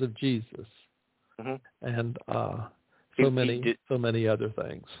years of Jesus, mm-hmm. and so many other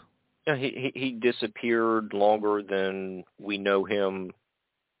things. Yeah, he disappeared longer than we know him.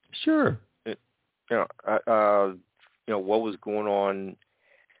 Sure. What was going on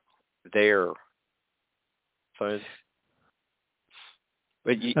there? So,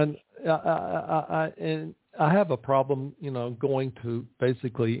 and I have a problem, going to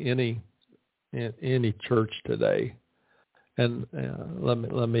basically any church today, and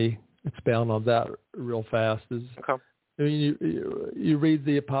let me expound on that real fast. Okay. I mean, you read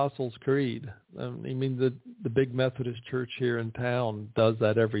the Apostles' Creed. I mean, the big Methodist church here in town does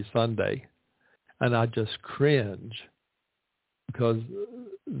that every Sunday, and I just cringe because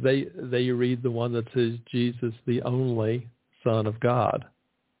they read the one that says Jesus, the only Son of God,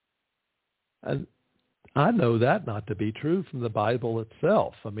 and I know that not to be true from the Bible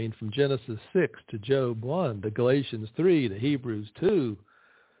itself. I mean, from Genesis 6 to Job 1 to Galatians 3 to Hebrews 2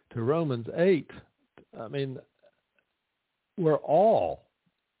 to Romans 8. I mean, we're all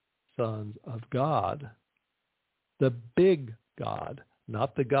sons of God, the big God,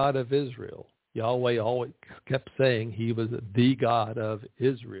 not the God of Israel. Yahweh always kept saying he was the God of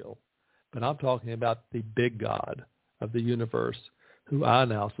Israel. But I'm talking about the big God of the universe, who I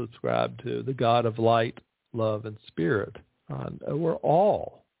now subscribe to, the God of light, love, and spirit. We're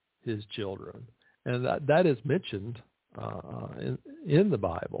all his children. And that is mentioned in the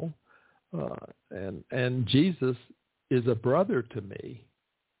Bible. And Jesus is a brother to me.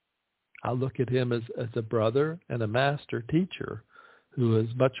 I look at him as a brother and a master teacher who is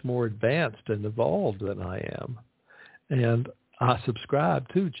much more advanced and evolved than I am. And I subscribe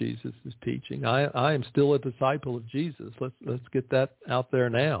to Jesus' teaching. I am still a disciple of Jesus. Let's get that out there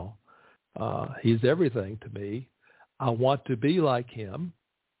now. He's everything to me. I want to be like him.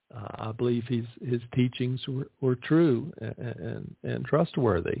 I believe his teachings were true and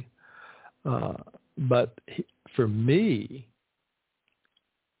trustworthy. But for me,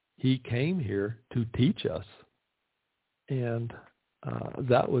 he came here to teach us. And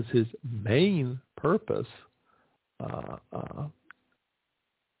that was his main purpose.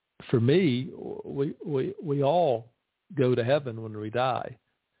 For me, we all go to heaven when we die.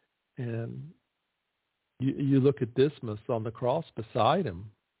 And you look at Dismas on the cross beside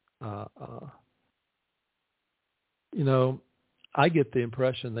him. I get the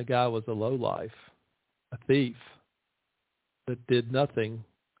impression the guy was a lowlife, a thief that did nothing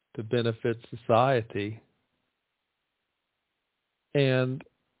to benefit society. And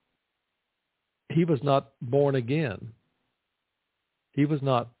he was not born again. He was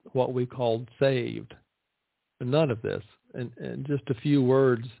not what we called saved. None of this. And just a few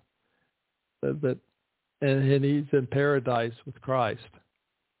words and he's in paradise with Christ.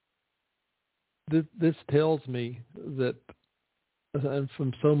 This tells me that, and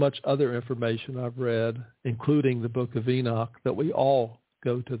from so much other information I've read, including the Book of Enoch, that we all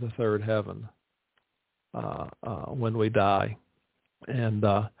go to the third heaven when we die. And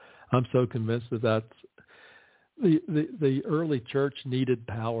I'm so convinced that's the early church needed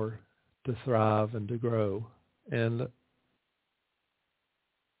power to thrive and to grow. And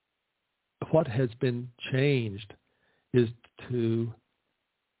what has been changed is to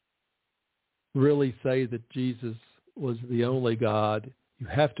really say that Jesus was the only God. You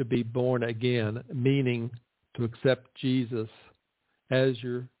have to be born again, meaning to accept Jesus as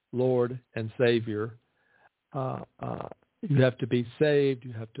your Lord and Savior. You have to be saved.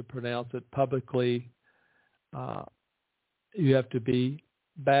 You have to pronounce it publicly. You have to be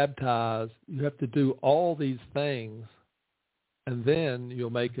baptized. You have to do all these things, and then you'll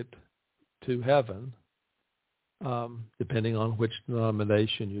make it to heaven, depending on which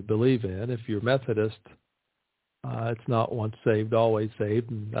denomination you believe in. If you're Methodist, it's not once saved, always saved,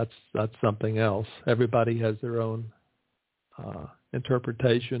 and that's something else. Everybody has their own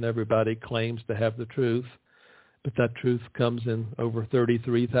interpretation. Everybody claims to have the truth, but that truth comes in over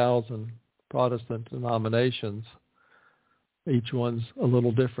 33,000 Protestant denominations. Each one's a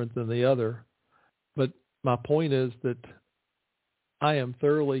little different than the other. But my point is that I am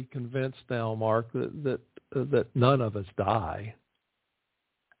thoroughly convinced now, Mark, that none of us die.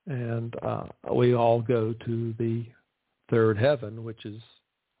 And we all go to the third heaven, which is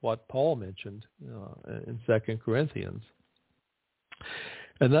what Paul mentioned in 2 Corinthians.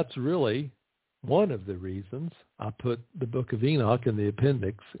 And that's really one of the reasons I put the Book of Enoch in the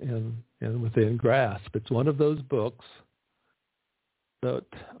appendix and within grasp. It's one of those books that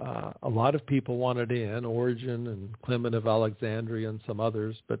a lot of people wanted in, Origen and Clement of Alexandria and some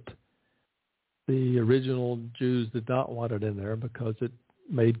others, but the original Jews did not want it in there because it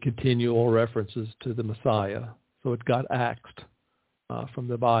made continual references to the Messiah. So it got axed from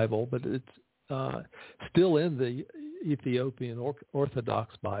the Bible, but it's still in the Ethiopian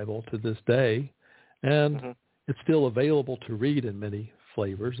Orthodox Bible to this day, and it's still available to read in many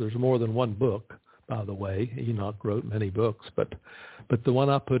flavors. There's more than one book, by the way. Enoch wrote many books, but the one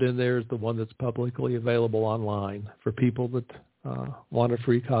I put in there is the one that's publicly available online for people that want a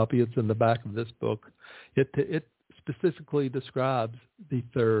free copy. It's in the back of this book. It specifically describes the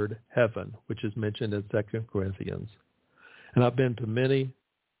third heaven, which is mentioned in 2 Corinthians. And I've been to many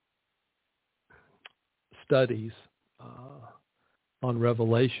studies on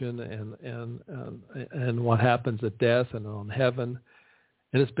Revelation and what happens at death and on heaven.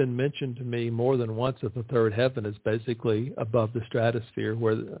 And it's been mentioned to me more than once that the third heaven is basically above the stratosphere,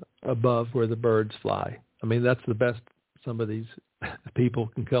 above where the birds fly. I mean, that's the best some of these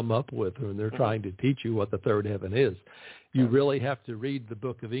people can come up with when they're trying to teach you what the third heaven is. You really have to read the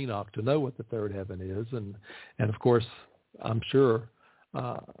book of Enoch to know what the third heaven is. And of course, I'm sure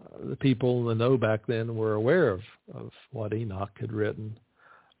the people in the know back then were aware of what Enoch had written.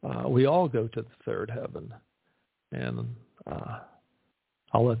 We all go to the third heaven. And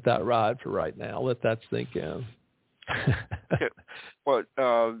I'll let that ride for right now. Let that sink in. Well,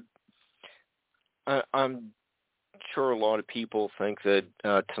 I'm sure a lot of people think that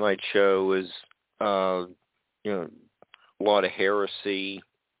tonight's show is, a lot of heresy.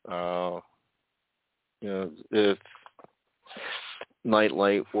 If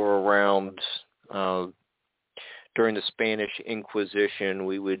Nightlight were around during the Spanish Inquisition,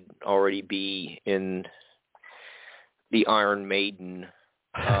 we would already be in the Iron Maiden.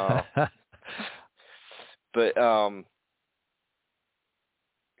 But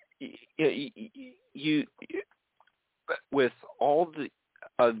you with all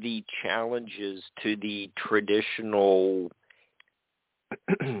the challenges to the traditional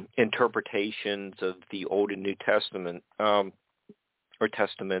interpretations of the Old and New Testament or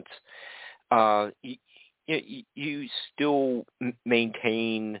Testaments, you still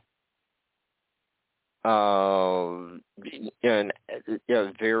maintain a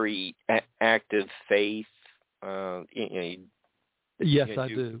very active faith. Yes, I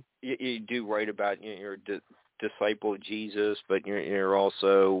do. You do write about your disciple of Jesus, but you're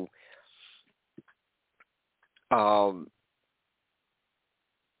also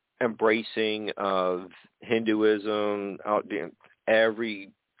embracing of Hinduism,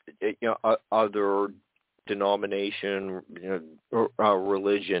 every other denomination,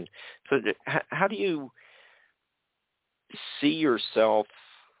 religion. So how do you see yourself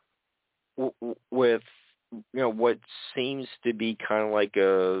with what seems to be kind of like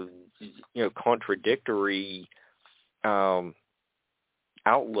a contradictory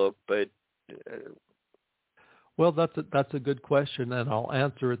outlook, but well, that's a good question, and I'll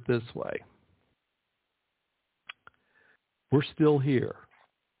answer it this way. We're still here.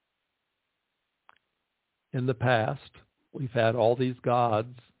 In the past, we've had all these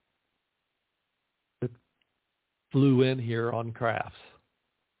gods that flew in here on crafts.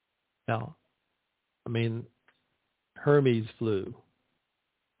 Now, I mean, Hermes flew,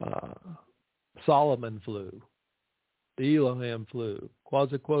 Solomon flew, the Elohim flew,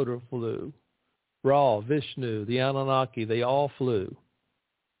 Quetzalcoatl flew, Ra, Vishnu, the Anunnaki, they all flew.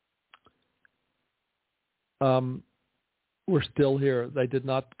 We're still here. They did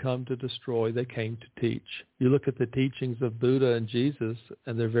not come to destroy. They came to teach. You look at the teachings of Buddha and Jesus,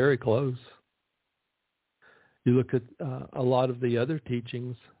 and they're very close. You look at a lot of the other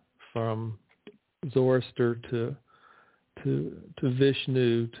teachings from Zoroaster to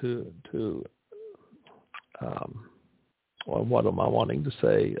Vishnu to what am I wanting to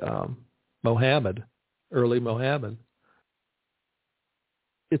say? Mohammed, early Mohammed.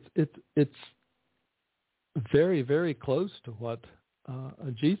 It's very, very close to what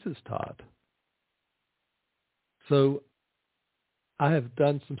Jesus taught. So I have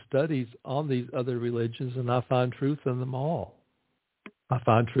done some studies on these other religions, and I find truth in them all. I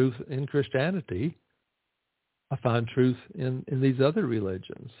find truth in Christianity. I find truth in these other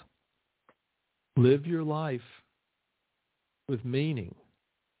religions. Live your life with meaning.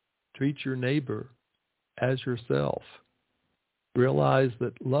 Treat your neighbor as yourself. Realize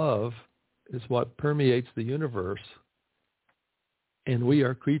that love is what permeates the universe, and we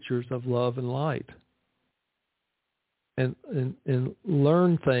are creatures of love and light. And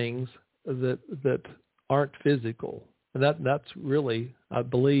learn things that aren't physical. And that's really, I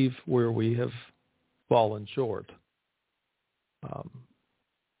believe, where we have fallen short.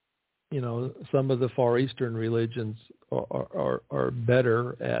 Some of the Far Eastern religions are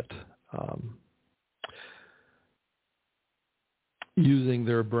better at using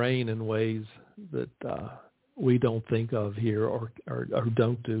their brain in ways that we don't think of here or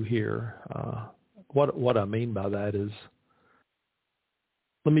don't do here. what I mean by that is,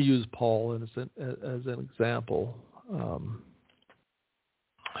 let me use Paul as an example.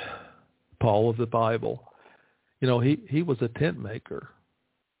 Paul of the Bible. He was a tent maker.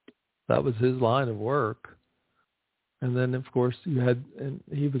 That was his line of work. And then, of course, and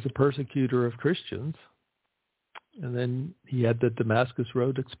he was a persecutor of Christians. And then he had the Damascus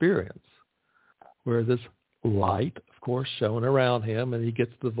Road experience, where this light, of course, shone around him, and he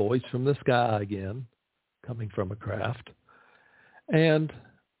gets the voice from the sky again, coming from a craft. And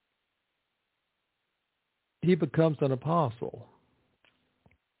he becomes an apostle.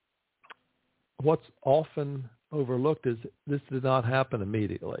 What's often overlooked is this did not happen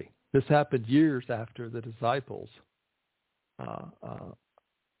immediately. This happened years after the disciples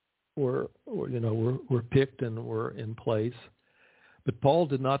were picked and were in place. But Paul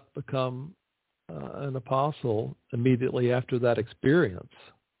did not become an apostle immediately after that experience.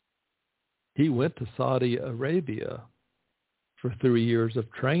 He went to Saudi Arabia for 3 years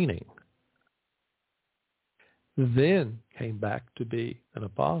of training, then came back to be an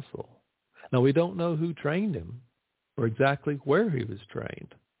apostle. Now, we don't know who trained him or exactly where he was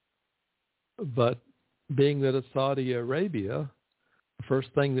trained. But being that it's Saudi Arabia, the first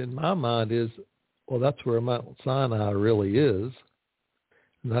thing in my mind is, well, that's where Mount Sinai really is.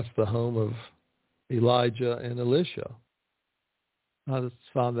 And that's the home of Elijah and Elisha. I just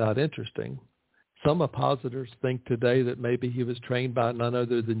found that interesting. Some oppositors think today that maybe he was trained by none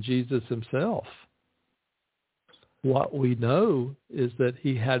other than Jesus himself. What we know is that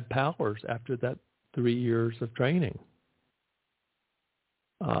he had powers after that 3 years of training.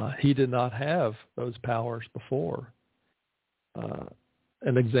 He did not have those powers before.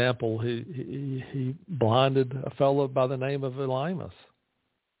 An example, he blinded a fellow by the name of Elymas.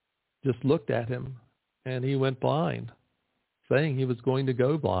 Just looked at him, and he went blind, saying he was going to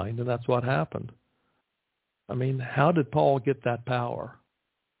go blind, and that's what happened. I mean, how did Paul get that power?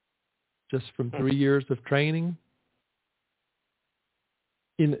 Just from 3 years of training?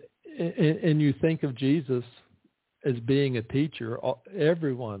 And you think of Jesus as being a teacher.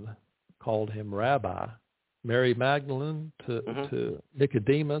 Everyone called him rabbi. Mary Magdalene to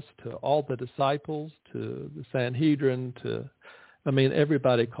Nicodemus, to all the disciples, to the Sanhedrin,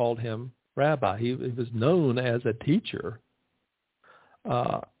 everybody called him rabbi. He was known as a teacher.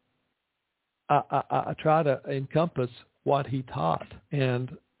 I try to encompass what he taught,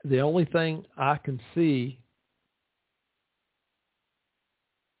 and the only thing I can see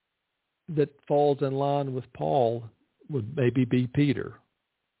that falls in line with Paul would maybe be Peter.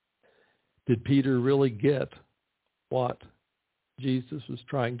 Did Peter really get what Jesus was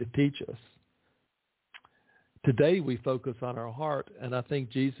trying to teach us? Today we focus on our heart, and I think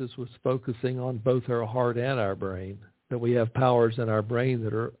Jesus was focusing on both our heart and our brain, that we have powers in our brain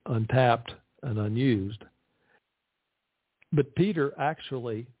that are untapped and unused. But Peter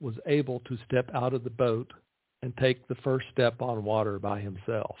actually was able to step out of the boat and take the first step on water by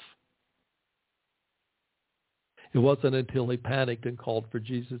himself. It wasn't until he panicked and called for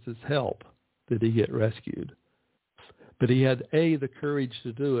Jesus' help did he get rescued. But he had, A, the courage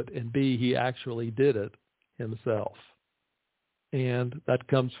to do it, and B, he actually did it himself. And that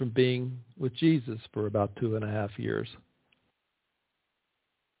comes from being with Jesus for about 2.5 years.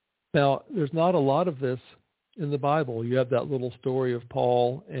 Now, there's not a lot of this in the Bible. You have that little story of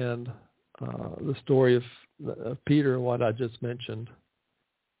Paul and the story of Peter, what I just mentioned.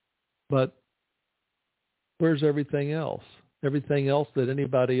 But where's everything else? Everything else that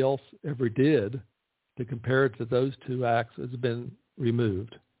anybody else ever did to compare it to those two acts has been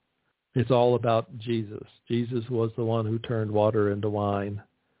removed. It's all about Jesus. Jesus was the one who turned water into wine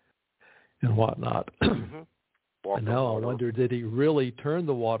and whatnot. And now I wonder, did he really turn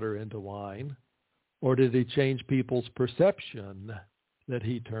the water into wine, or did he change people's perception that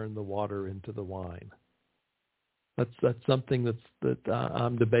he turned the water into the wine? That's something that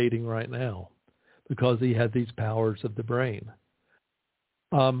I'm debating right now, because he had these powers of the brain.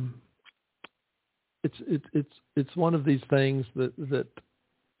 It's one of these things that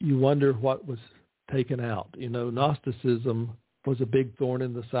you wonder what was taken out. Gnosticism was a big thorn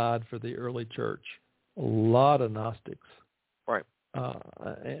in the side for the early church. A lot of Gnostics. Right.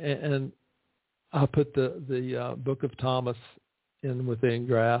 And I put the book of Thomas in within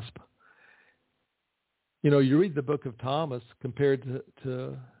grasp. You read the book of Thomas compared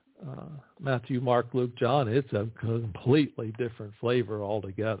to Matthew, Mark, Luke, John, it's a completely different flavor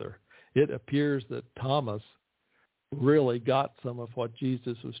altogether. It appears that Thomas really got some of what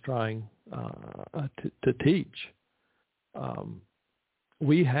Jesus was trying to teach.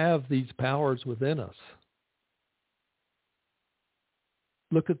 We have these powers within us.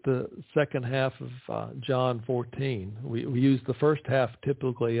 look at the second half of John 14. We use the first half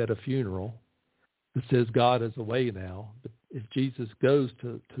typically at a funeral. It says God is away now. But if Jesus goes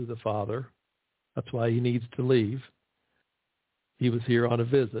to the Father, that's why he needs to leave. He was here on a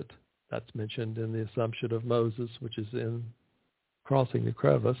visit. That's mentioned in the Assumption of Moses, which is in Crossing the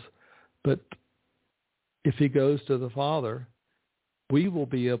Crevice. But if he goes to the Father, we will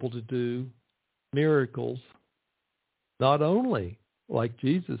be able to do miracles, not only like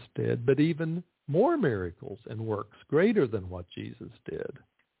Jesus did, but even more miracles and works greater than what Jesus did.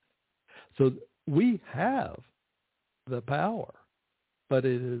 So we have the power, but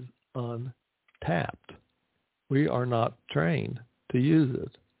it is untapped. We are not trained to use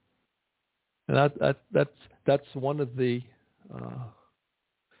it. And that's one of the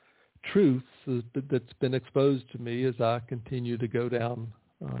truths that's been exposed to me as I continue to go down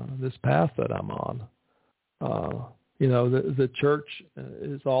this path that I'm on. The church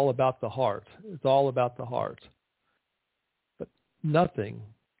is all about the heart. It's all about the heart. But nothing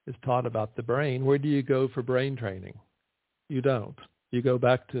is taught about the brain. Where do you go for brain training? You don't. You go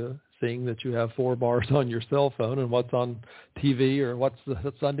back to seeing that you have 4 bars on your cell phone and what's on TV or what's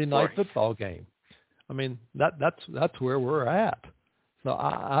the Sunday night football game. I mean, that's where we're at. So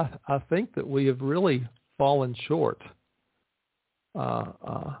I think that we have really fallen short.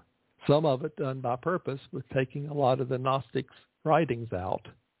 Some of it done by purpose with taking a lot of the Gnostics' writings out.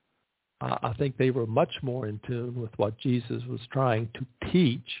 I think they were much more in tune with what Jesus was trying to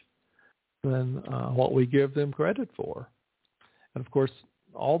teach than what we give them credit for. And, of course,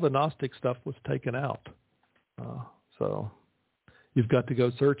 all the Gnostic stuff was taken out. So you've got to go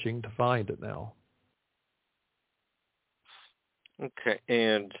searching to find it now. Okay,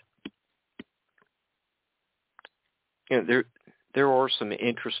 and there are some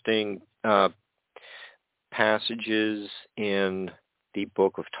interesting passages in the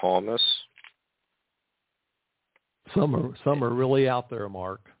Book of Thomas. Some are really out there,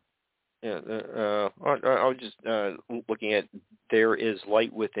 Mark. Yeah, I was just looking at, there is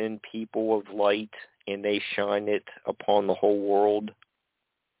light within people of light, and they shine it upon the whole world.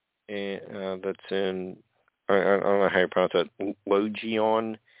 And that's in, I don't know how you pronounce that,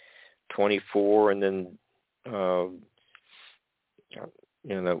 Logion 24, and then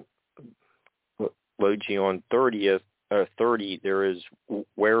Logion 30, there is,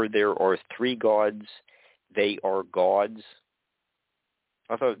 where there are 3 gods, they are gods.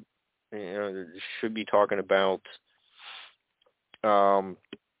 I thought it should be talking about a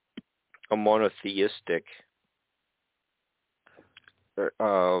monotheistic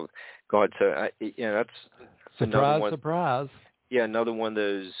God. So that's surprise, one, surprise. Yeah, another one of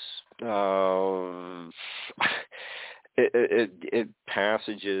those it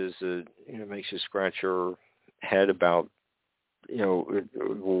passages that makes you scratch your head about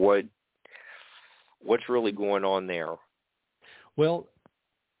what's really going on there. Well,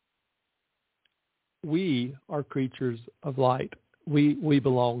 we are creatures of light. We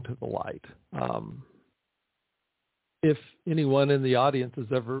belong to the light. If anyone in the audience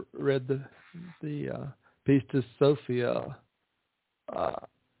has ever read the Pistis Sophia,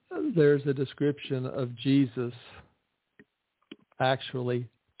 there's a description of Jesus actually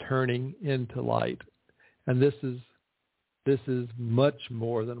turning into light, and this is much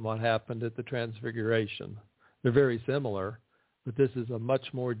more than what happened at the Transfiguration. They're very similar, but this is a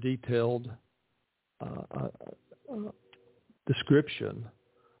much more detailed description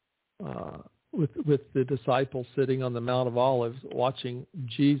with the disciples sitting on the Mount of Olives watching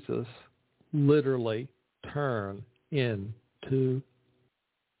Jesus literally turn into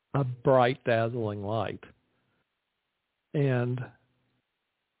a bright, dazzling light. And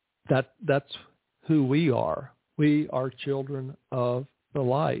that's who we are. We are children of the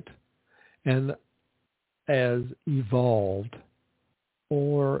light. And as evolved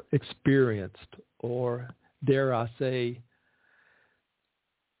or experienced, or dare I say,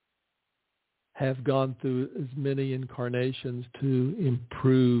 have gone through as many incarnations to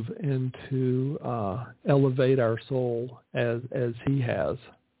improve and to elevate our soul as he has.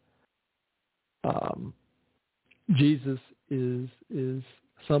 Jesus is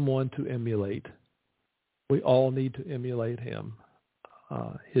someone to emulate. We all need to emulate him.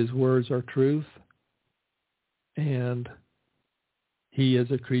 His words are truth, and he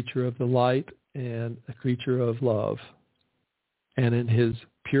is a creature of the light and a creature of love. And in his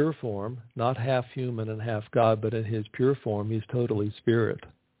pure form, not half human and half God, but in his pure form, he's totally spirit.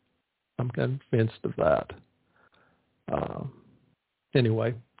 I'm convinced of that.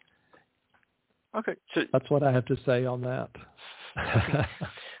 Anyway. Okay. So that's what I have to say on that. Okay.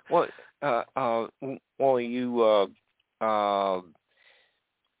 Well, you,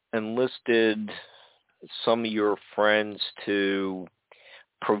 enlisted some of your friends to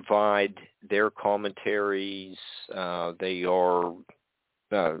provide their commentaries. They are,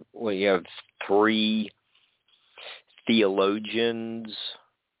 you have 3 theologians,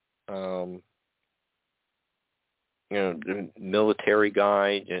 the military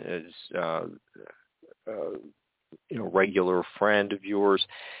guy is, regular friend of yours.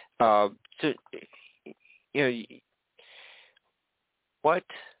 What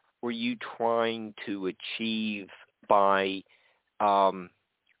were you trying to achieve by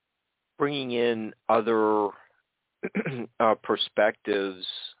bringing in other perspectives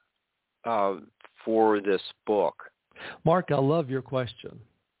for this book? Mark, I love your question.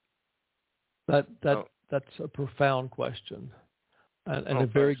 That's a profound question, and a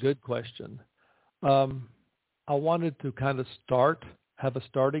very good question. I wanted to kind of have a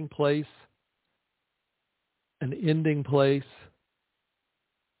starting place, an ending place,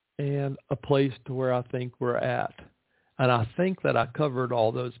 and a place to where I think we're at. And I think that I covered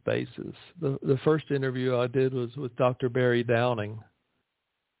all those bases. The first interview I did was with Dr. Barry Downing,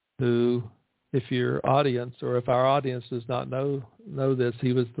 who, if your audience or if our audience does not know this,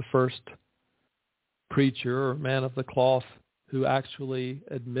 he was the first preacher or man of the cloth who actually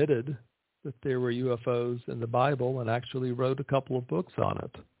admitted that there were UFOs in the Bible and actually wrote a couple of books on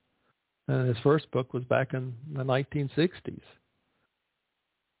it. And his first book was back in the 1960s.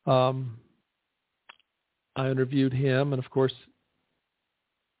 I interviewed him, and of course,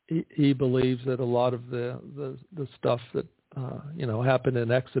 he believes that a lot of the stuff that happened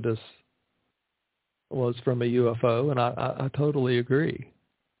in Exodus was from a UFO, and I totally agree.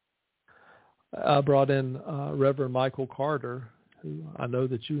 I brought in Reverend Michael Carter, who I know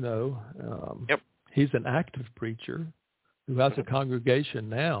that you know. Yep. He's an active preacher who has a congregation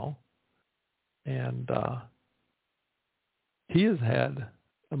now, and he has had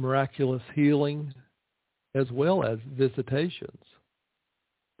a miraculous healing as well as visitations.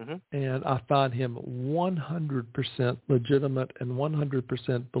 Mm-hmm. And I find him 100% legitimate and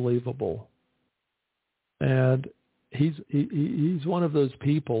 100% believable. And he's one of those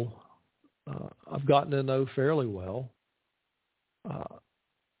people I've gotten to know fairly well,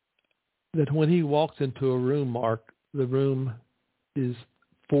 that when he walks into a room, Mark, the room is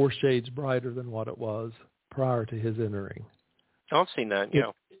 4 shades brighter than what it was prior to his entering. I've seen that,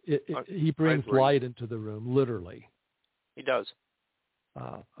 he brings light into the room, literally. He does.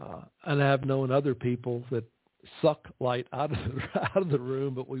 And I've known other people that suck light out of the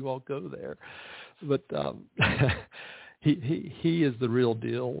room, but we won't go there. But he is the real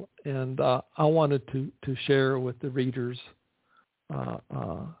deal, and I wanted to share with the readers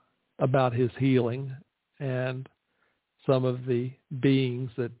about his healing and some of the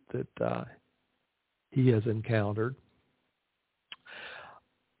beings that he has encountered.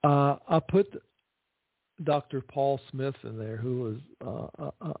 I put Dr. Paul Smith in there, who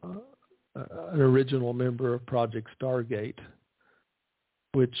was an original member of Project Stargate,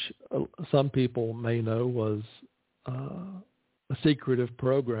 which some people may know was a secretive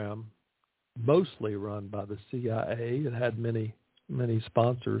program mostly run by the CIA. It had many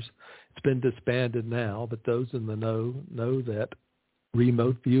sponsors. It's been disbanded now, but those in the know that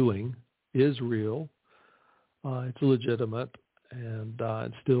remote viewing is real. It's legitimate, and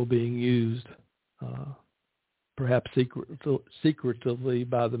it's still being used, perhaps secretively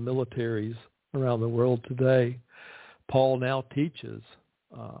by the militaries around the world today. Paul now teaches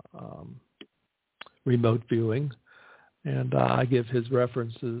remote viewing, and I give his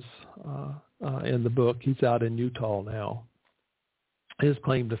references in the book. He's out in Utah now. His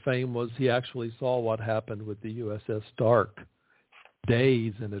claim to fame was he actually saw what happened with the USS Stark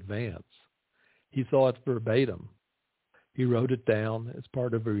days in advance. He saw it verbatim. He wrote it down as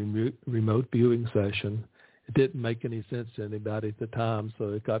part of a remote viewing session. It didn't make any sense to anybody at the time, so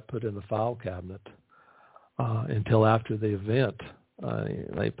it got put in the file cabinet until after the event.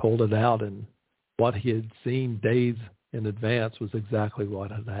 They pulled it out, and what he had seen days in advance was exactly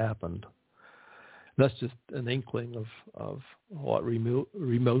what had happened. That's just an inkling of what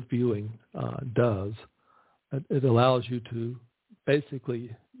remote viewing does. It allows you to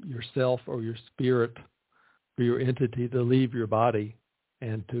basically yourself or your spirit or your entity to leave your body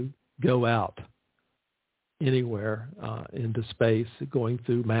and to go out anywhere into space, going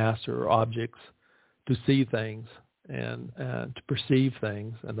through mass or objects, to see things and to perceive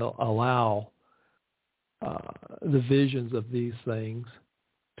things, and allow the visions of these things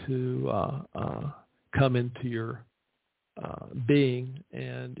to come into your being,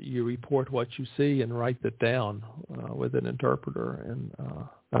 and you report what you see and write that down with an interpreter. And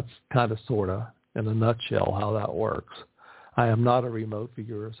that's kind of sort of in a nutshell how that works. I am not a remote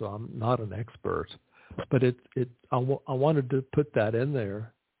viewer, so I'm not an expert. But I wanted to put that in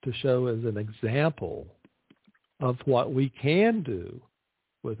there to show as an example of what we can do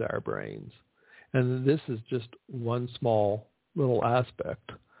with our brains. And this is just one small little aspect,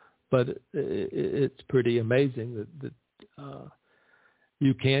 but it's pretty amazing that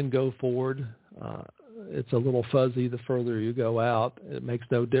you can go forward. It's a little fuzzy the further you go out. It makes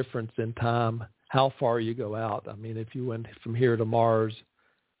no difference in time how far you go out. I mean, if you went from here to Mars,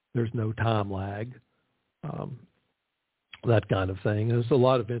 there's no time lag, that kind of thing. There's a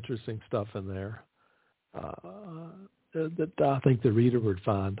lot of interesting stuff in there that I think the reader would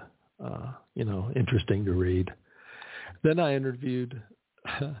find, interesting to read. Then I interviewed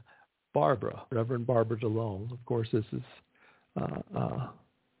Barbara, Reverend Barbara DeLong. Of course, this is,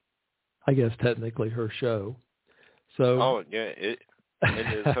 I guess, technically her show. So. Oh yeah, it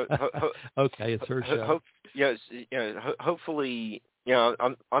is. Okay, it's her show. Hopefully,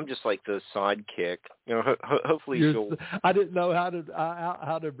 I'm just like the sidekick. Hopefully she'll. I didn't know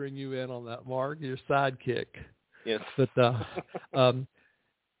how to bring you in on that, Mark. Your sidekick. Yes. But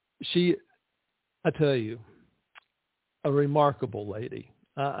I tell you, a remarkable lady.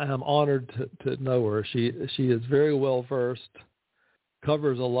 I am honored to know her. She is very well versed,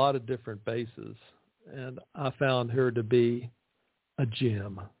 covers a lot of different bases, and I found her to be a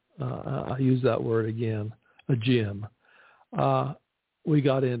gem. I use that word again, a gem. We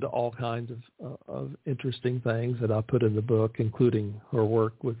got into all kinds of interesting things that I put in the book, including her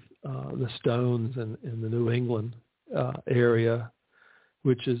work with the Stones in the New England area,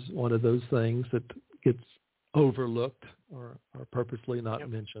 which is one of those things that gets overlooked or purposely not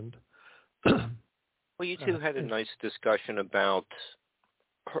mentioned. Well, you two had a nice discussion about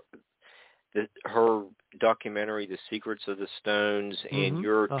her documentary, The Secrets of the Stones, and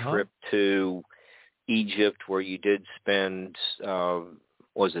your trip to Egypt, where you did spend,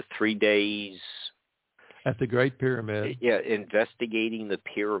 was it 3 days? At the Great Pyramid. Yeah, investigating the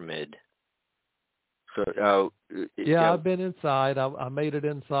pyramid. So, I've been inside. I made it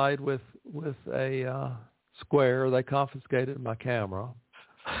inside with a square. They confiscated my camera.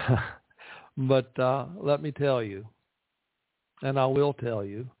 But let me tell you, and I will tell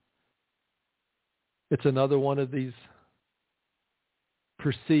you, it's another one of these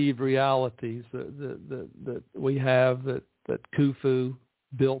perceived realities that we have, that Khufu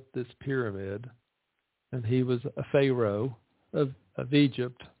built this pyramid, and he was a pharaoh of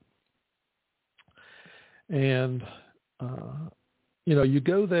Egypt. And, you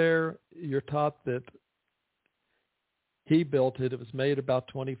go there, you're taught that he built it. It was made about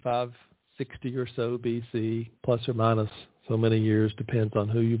 2560 or so BC, plus or minus so many years, depends on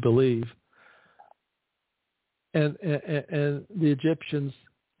who you believe. And the Egyptians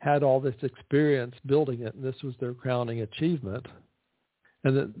had all this experience building it, and this was their crowning achievement.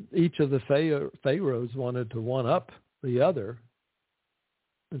 And that each of the pharaohs wanted to one-up the other.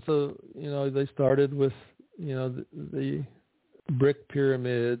 And so, they started with, the brick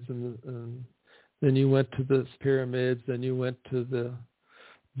pyramids, and then you went to the pyramids, then you went to the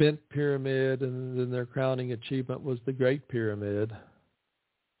bent pyramid, and then their crowning achievement was the Great Pyramid.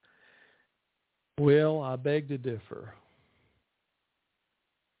 Well, I beg to differ.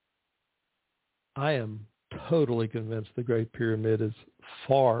 I am totally convinced the Great Pyramid is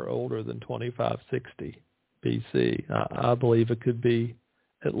far older than 2560 BC. I believe it could be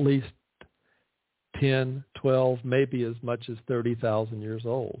at least 10, 12, maybe as much as 30,000 years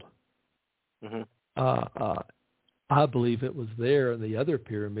old. Mm-hmm. I believe it was there, and the other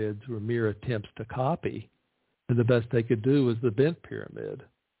pyramids were mere attempts to copy, and the best they could do was the bent pyramid.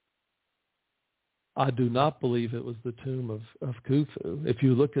 I do not believe it was the tomb of Khufu. If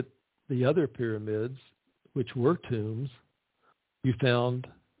you look at the other pyramids, which were tombs, you found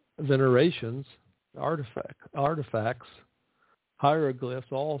venerations, artifacts,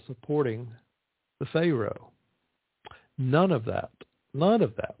 hieroglyphs, all supporting the pharaoh. None of that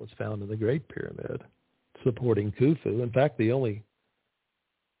was found in the Great Pyramid supporting Khufu. In fact, the only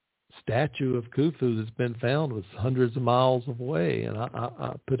statue of Khufu that's been found was hundreds of miles away, and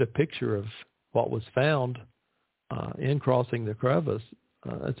I put a picture of what was found in crossing the crevice.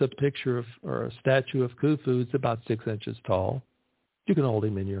 It's a picture of, or a statue of Khufu. It's about 6 inches tall. You can hold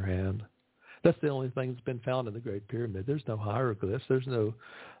him in your hand. That's the only thing that's been found in the Great Pyramid. There's no hieroglyphs. There's no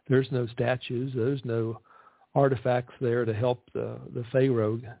statues. There's no artifacts there to help the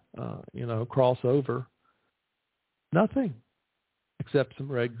pharaoh, cross over. Nothing, except some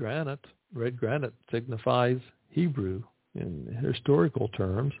red granite. Red granite signifies Hebrew in historical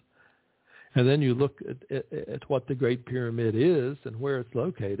terms. And then you look at what the Great Pyramid is and where it's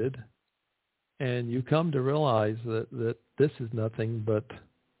located, And you come to realize that this is nothing but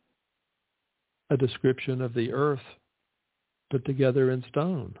a description of the earth put together in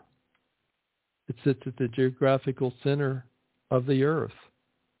stone. It sits at the geographical center of the earth,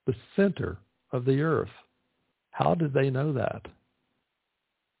 the center of the earth. How did they know that?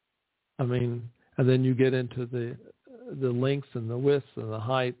 I mean, and then you get into the lengths and the widths and the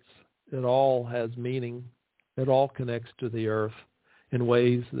heights. It all has meaning. It all connects to the earth in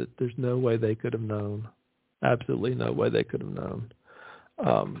ways that there's no way they could have known. Absolutely no way they could have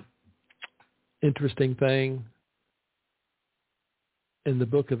known. Interesting thing, in the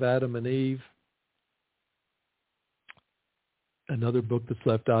book of Adam and Eve, another book that's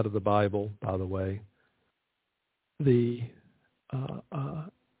left out of the Bible, by the way, the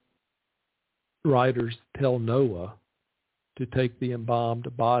writers tell Noah to take the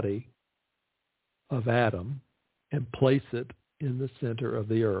embalmed body of Adam and place it in the center of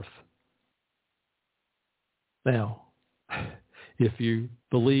the earth. Now, if you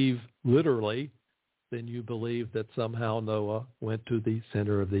believe literally, then you believe that somehow Noah went to the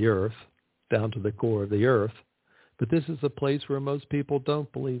center of the earth, down to the core of the earth. But this is a place where most people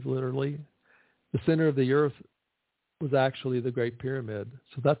don't believe literally. The center of the earth was actually the Great Pyramid.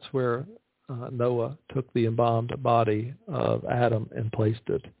 So that's where Noah took the embalmed body of Adam and placed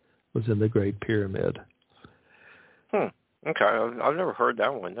it, was in the Great Pyramid. Okay, I've never heard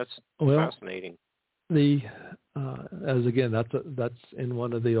that one. That's fascinating. As again, that's in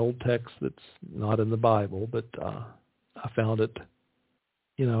one of the old texts that's not in the Bible, but I found it.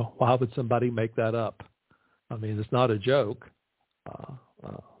 Why would somebody make that up? I mean, it's not a joke.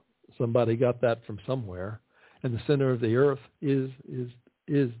 Somebody got that from somewhere, and the center of the earth is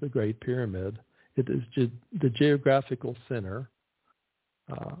the Great Pyramid. It is the geographical center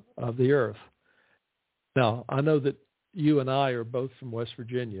of the earth. Now, I know that you and I are both from West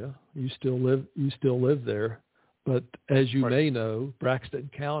Virginia. You still live there, but as you may know, Braxton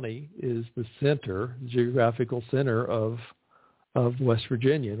County is the geographical center of West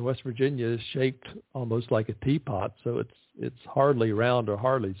Virginia. And West Virginia is shaped almost like a teapot, so it's hardly round or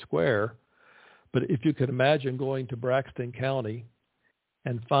hardly square. But if you could imagine going to Braxton County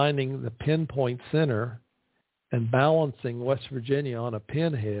and finding the pinpoint center and balancing West Virginia on a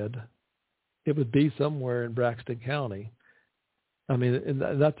pinhead, it would be somewhere in Braxton County. I mean, and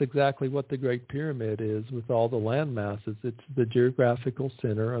that's exactly what the Great Pyramid is with all the land masses. It's the geographical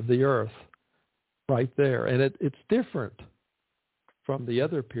center of the earth right there. And it's different from the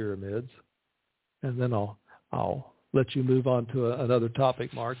other pyramids. And then I'll let you move on to another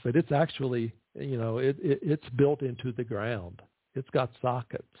topic, Mark. But it's actually, it's built into the ground. It's got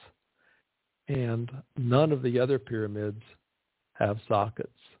sockets. And none of the other pyramids have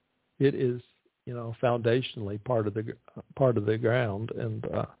sockets. It is, foundationally part of the ground, and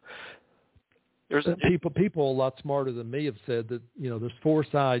people a lot smarter than me have said that there's four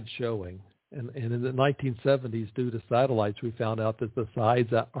sides showing, and in the 1970s, due to satellites, we found out that the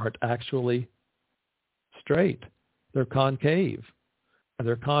sides aren't actually straight; they're concave, and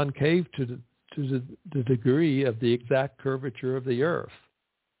they're concave to the degree of the exact curvature of the Earth.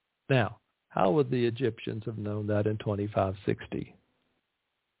 Now, how would the Egyptians have known that in 2560?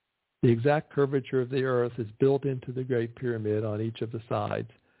 The exact curvature of the earth is built into the Great Pyramid on each of the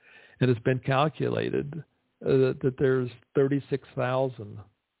sides. And it's been calculated that there's 36,000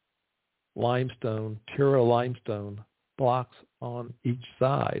 Tura limestone blocks on each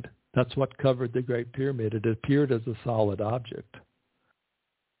side. That's what covered the Great Pyramid. It appeared as a solid object.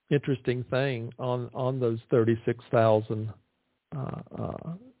 Interesting thing, on those 36,000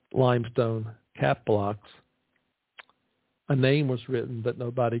 limestone cap blocks, a name was written that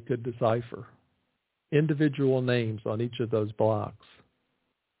nobody could decipher. Individual names on each of those blocks.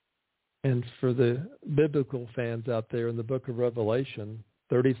 And for the biblical fans out there, in the book of Revelation,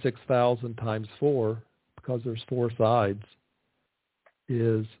 36,000 times 4, because there's four sides,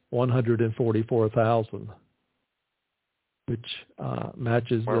 is 144,000, which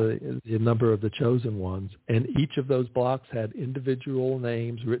matches the number of the chosen ones. And each of those blocks had individual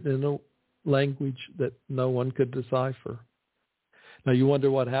names written in a language that no one could decipher. Now, you wonder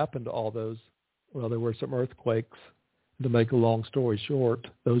what happened to all those. Well, there were some earthquakes. To make a long story short,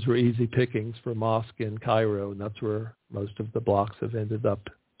 those were easy pickings for mosque in Cairo, and that's where most of the blocks have ended up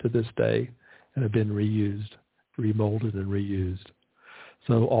to this day and have been reused, remolded and reused.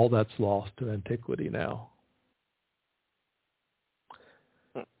 So all that's lost to antiquity now.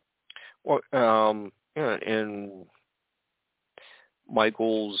 Well, in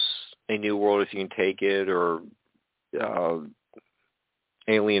Michael's A New World, if you can take it, or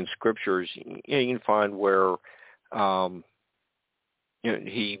Alien Scriptures, you can find where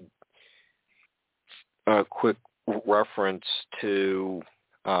he a quick reference to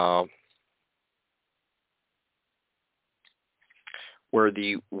where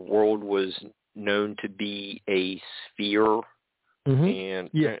the world was known to be a sphere, and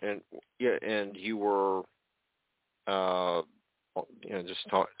you were just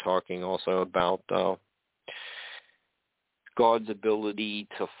talking also about God's ability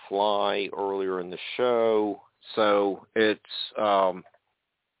to fly earlier in the show. So it's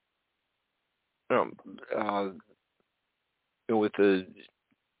with the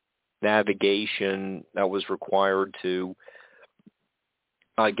navigation that was required to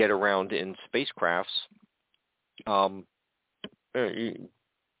get around in spacecrafts,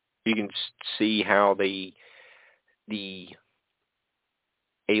 you can see how the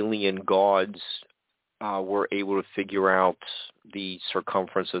alien gods were able to figure out the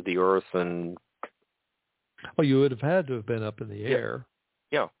circumference of the Earth, and well, you would have had to have been up in the air.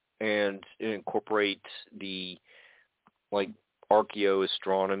 Yeah, and incorporate the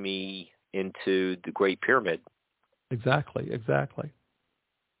archaeoastronomy into the Great Pyramid. Exactly.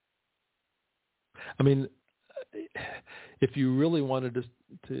 I mean, if you really wanted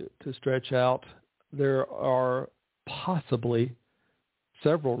to stretch out, there are possibly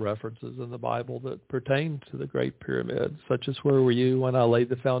several references in the Bible that pertain to the Great Pyramid, such as "Where were you when I laid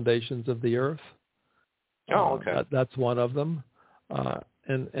the foundations of the earth?" Oh, okay. That's one of them.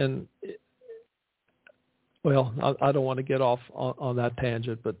 Well, I don't want to get off on that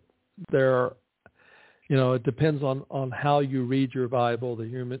tangent, but there are, it depends on how you read your Bible, the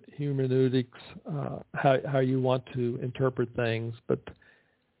hermeneutics, how you want to interpret things. But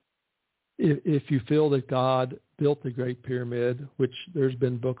if you feel that God built the Great Pyramid, which there's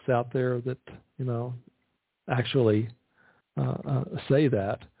been books out there that, actually say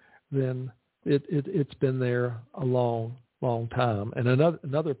that, then it's been there a long, long time. And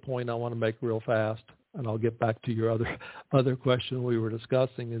another point I want to make real fast, and I'll get back to your other question we were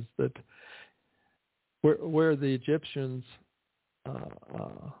discussing, is that where the Egyptians'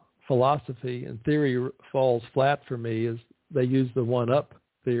 philosophy and theory falls flat for me is they use the one-up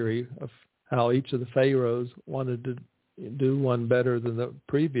theory of how each of the pharaohs wanted to do one better than the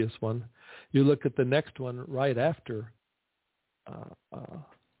previous one. You look at the next one right after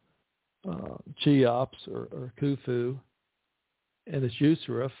Cheops or Khufu, and it's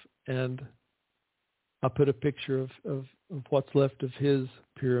Usarif, and I put a picture of what's left of his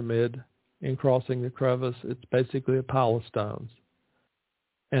pyramid in crossing the crevice. It's basically a pile of stones.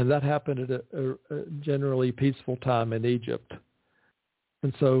 And that happened at a generally peaceful time in Egypt.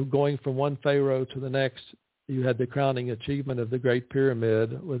 And so going from one pharaoh to the next, you had the crowning achievement of the Great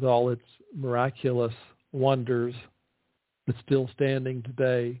Pyramid with all its miraculous wonders that's still standing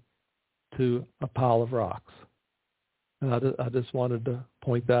today, to a pile of rocks. And I just wanted to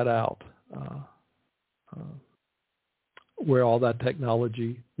point that out, where all that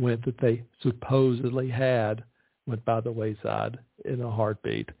technology went that they supposedly had went by the wayside in a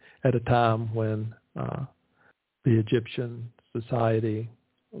heartbeat at a time when the Egyptian society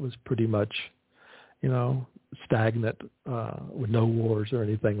was pretty much, stagnant, with no wars or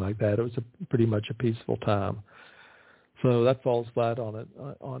anything like that. It was pretty much a peaceful time. So that falls flat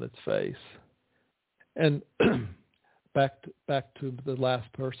on its face. And back to the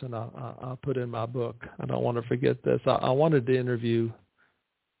last person I put in my book. I don't want to forget this. I wanted to interview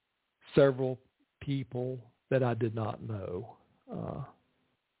several people that I did not know.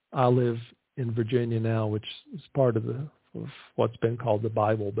 I live in Virginia now, which is part of what's been called the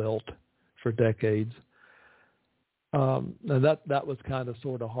Bible Belt for decades. And that was kind of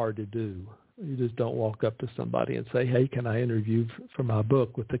sort of hard to do. You just don't walk up to somebody and say, "Hey, can I interview for my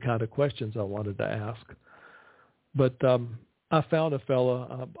book?" with the kind of questions I wanted to ask. But I found a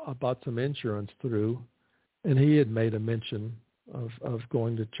fella I bought some insurance through, and he had made a mention of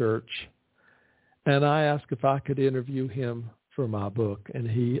going to church. And I asked if I could interview him for my book, and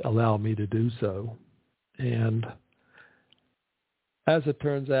he allowed me to do so. And as it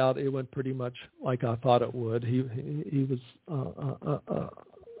turns out, it went pretty much like I thought it would. He was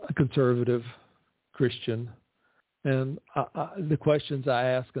a conservative Christian, and the questions I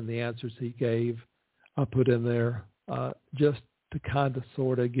asked and the answers he gave, I put in there just to kind of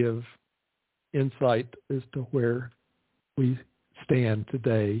sort of give insight as to where we stand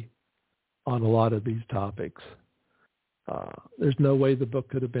today on a lot of these topics. There's no way the book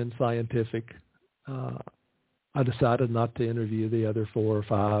could have been scientific. I decided not to interview the other 4 or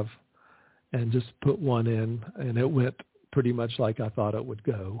 5 and just put one in, and it went pretty much like I thought it would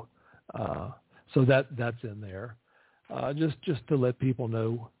go. So that's in there. Just to let people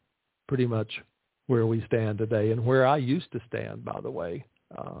know pretty much where we stand today and where I used to stand, by the way.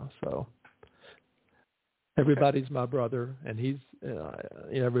 So everybody's my brother, and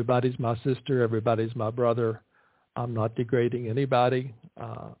everybody's my sister, everybody's my brother. I'm not degrading anybody.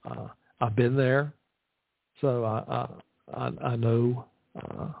 I've been there, so I know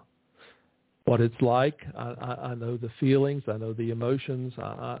what it's like. I know the feelings. I know the emotions.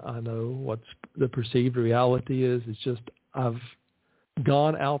 I know what's the perceived reality is. It's just I've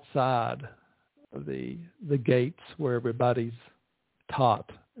gone outside the gates where everybody's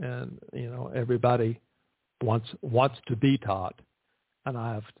taught, and everybody wants to be taught, and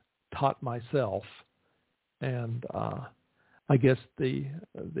I have taught myself. And I guess the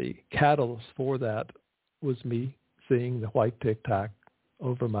catalyst for that was me seeing the white tic-tac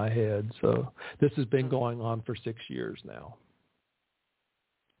over my head. So this has been going on for 6 years now.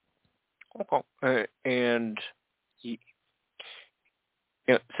 Okay. And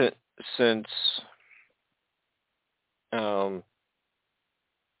since I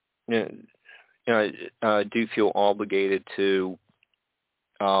do feel obligated to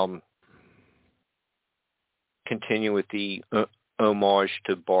continue with the homage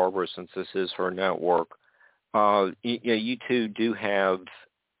to Barbara, since this is her network. You two do have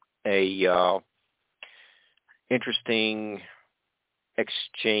a interesting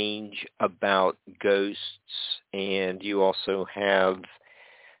exchange about ghosts, and you also have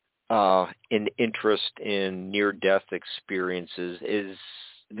an interest in near-death experiences. Is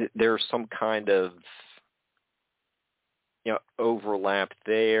there some kind of overlap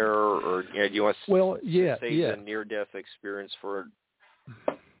there, or do you want to say the near-death experience for?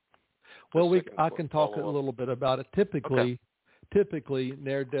 Well, I can talk a little bit about it. Typically,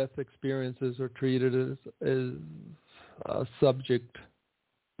 near-death experiences are treated as a subject,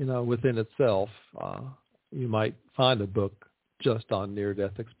 within itself. You might find a book just on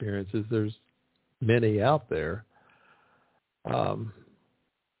near-death experiences. There's many out there.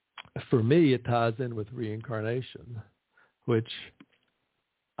 For me, it ties in with reincarnation, which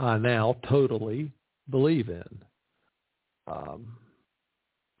I now totally believe in.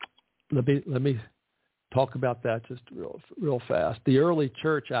 Let me talk about that just real fast. The early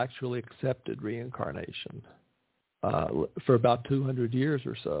church actually accepted reincarnation for about 200 years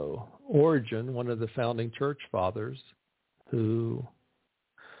or so. Origen, one of the founding church fathers, who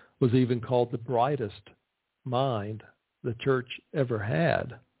was even called the brightest mind the church ever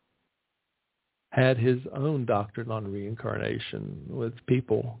had his own doctrine on reincarnation, with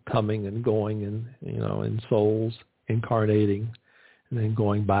people coming and going and, in souls incarnating and then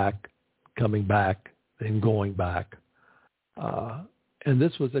going back, coming back, then going back. And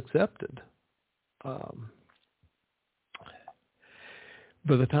this was accepted. By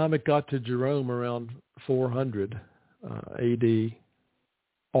the time it got to Jerome around 400 AD,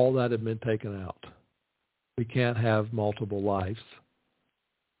 all that had been taken out. We can't have multiple lives.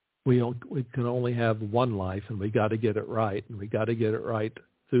 We can only have one life, and we got to get it right, and we got to get it right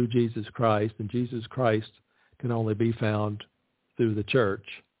through Jesus Christ, and Jesus Christ can only be found through the church.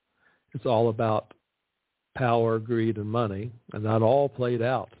 It's all about power, greed, and money, and that all played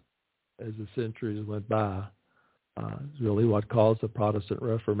out as the centuries went by. It's really what caused the Protestant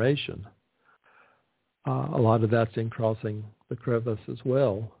Reformation. A lot of that's in crossing the crevice as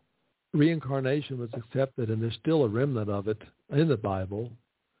well. Reincarnation was accepted, and there's still a remnant of it in the Bible.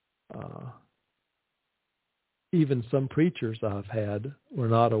 Even some preachers I've had were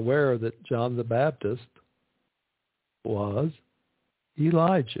not aware that John the Baptist was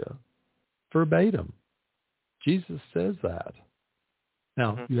Elijah, verbatim. Jesus says that.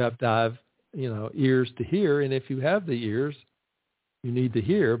 Now, you have to have, ears to hear, and if you have the ears, you need to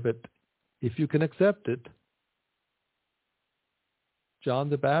hear, but if you can accept it, John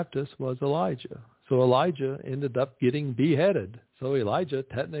the Baptist was Elijah. So Elijah ended up getting beheaded. So Elijah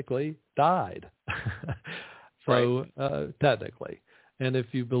technically died. Technically. And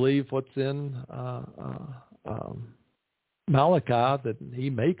if you believe what's in Malachi, that he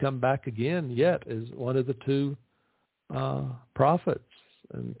may come back again yet as one of the two prophets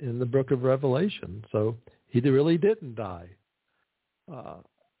in the book of Revelation. So he really didn't die.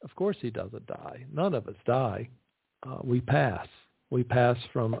 Of course he doesn't die. None of us die. We pass. We pass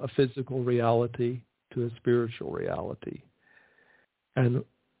from a physical reality to a spiritual reality. And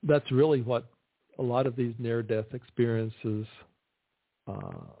that's really what a lot of these near-death experiences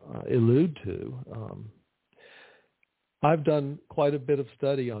allude to. I've done quite a bit of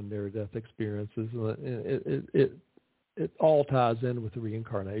study on near-death experiences, and it all ties in with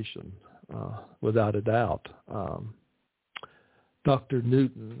reincarnation, without a doubt. Dr.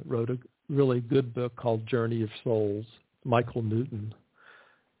 Newton wrote a really good book called Journey of Souls. Michael Newton.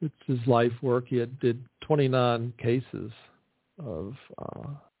 It's his life work. He did 29 cases of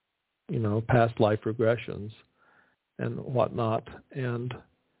past life regressions and whatnot. And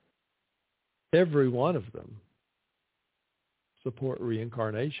every one of them support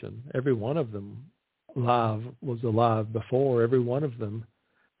reincarnation. Every one of them was alive before. Every one of them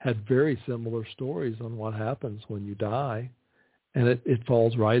had very similar stories on what happens when you die. And it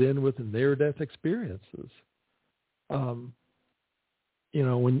falls right in with near-death experiences.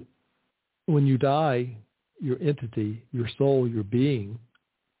 When you die, your entity, your soul, your being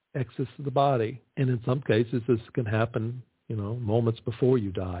exits the body. And in some cases, this can happen, moments before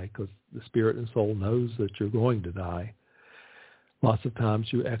you die, because the spirit and soul knows that you're going to die. Lots of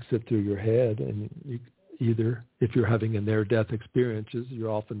times you exit through your head, and you either, if you're having a near-death experiences, you're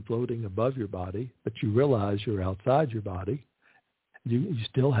often floating above your body, but you realize you're outside your body. You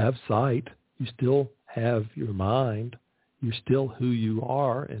still have sight. You still have your mind. You're still who you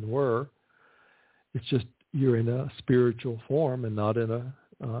are and were. It's just you're in a spiritual form and not in a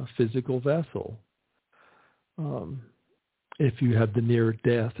physical vessel. If you have the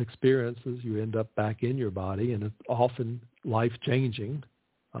near-death experiences, you end up back in your body, and it's often life-changing,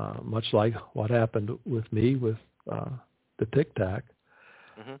 much like what happened with me with the Tic Tac.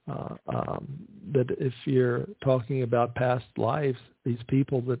 That if you're talking about past lives, these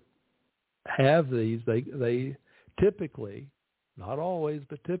people that have these, they typically, not always,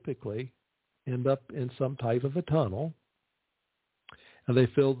 but typically, end up in some type of a tunnel, and they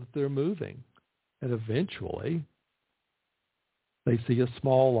feel that they're moving. And eventually, they see a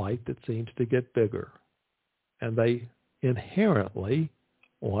small light that seems to get bigger, and they inherently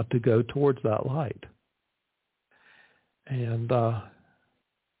want to go towards that light. And I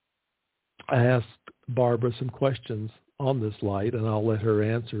asked Barbara some questions on this light, and I'll let her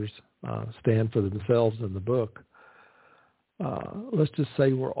answers stand for themselves in the book. Let's just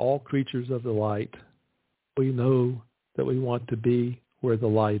say we're all creatures of the light. We know that we want to be where the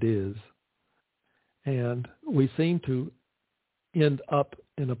light is. And we seem to end up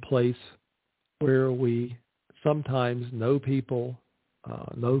in a place where we sometimes know people,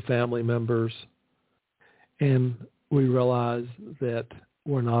 know family members, and we realize that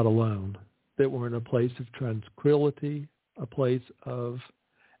we're not alone, that we're in a place of tranquility, a place of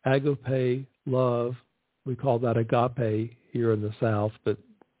agape love. We call that agape here in the South, but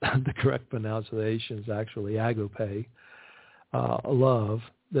the correct pronunciation is actually agape, love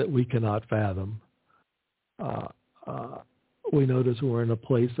that we cannot fathom. We notice we're in a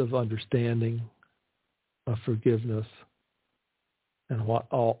place of understanding, of forgiveness, and what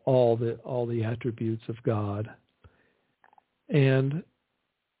all the attributes of God. And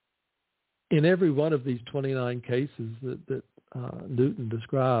in every one of these 29 cases that Newton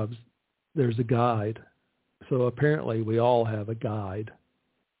describes, there's a guide. So apparently we all have a guide.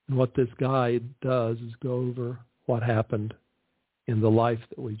 And what this guide does is go over what happened in the life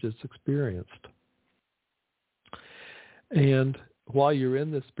that we just experienced. And while you're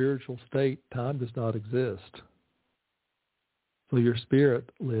in this spiritual state, time does not exist. So your spirit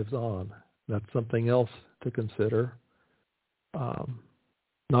lives on. That's something else to consider.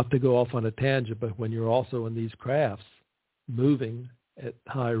 Not to go off on a tangent, but when you're also in these crafts, moving at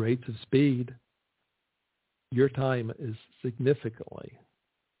high rates of speed, your time is significantly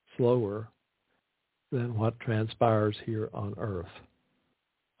slower than what transpires here on Earth.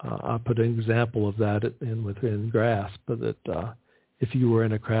 I put an example of that within grasp, that if you were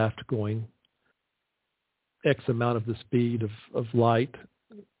in a craft going X amount of the speed of light,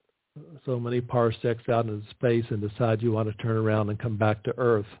 so many parsecs out into space, and decide you want to turn around and come back to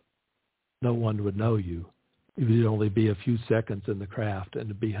Earth, no one would know you. It would only be a few seconds in the craft, and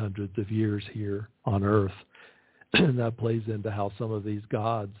it'd be hundreds of years here on Earth. And that plays into how some of these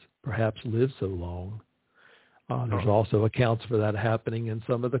gods perhaps live so long. There's also accounts for that happening in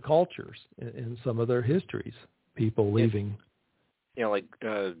some of the cultures, in some of their histories, people leaving. Like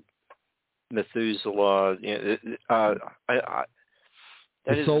Methuselah.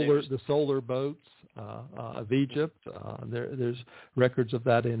 The solar boats of Egypt. There's records of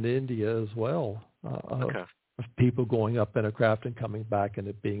that in India as well, of people going up in a craft and coming back, and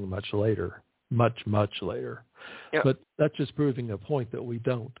it being much later, much later. Yeah. But that's just proving a point that we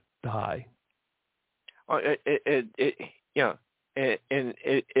don't die. It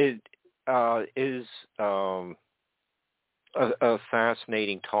is a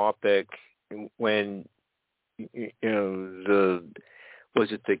fascinating topic when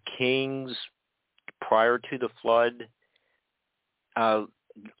was it the kings prior to the flood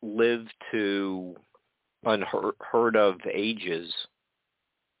lived to unheard of ages,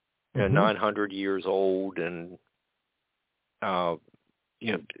 900 years old, and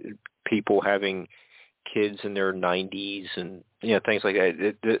people having kids in their 90s and things like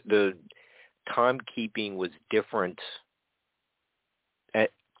that. The timekeeping was different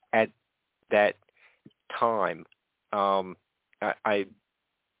at that time. I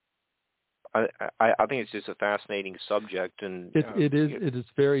think it's just a fascinating subject, and it is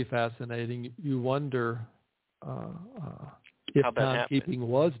very fascinating. You wonder if timekeeping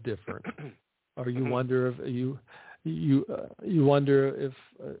was different, or you wonder if you wonder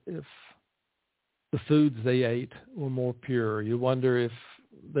if the foods they ate were more pure. You wonder if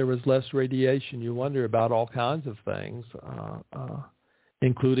there was less radiation. You wonder about all kinds of things,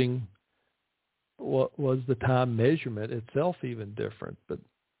 including what was the time measurement itself even different. But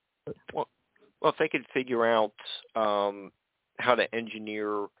well, if they could figure out how to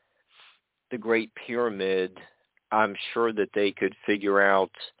engineer the Great Pyramid, I'm sure that they could figure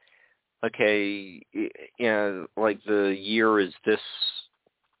out, okay, like the year is this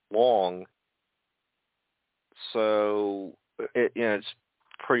long, so it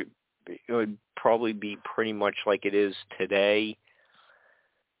would probably be pretty much like it is today.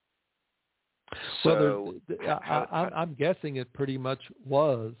 So I'm guessing it pretty much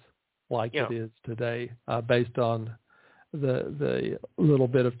was like it is today, based on the little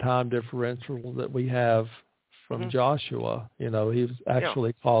bit of time differential that we have from Joshua. He's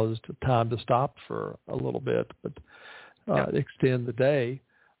actually caused time to stop for a little bit, but extend the day.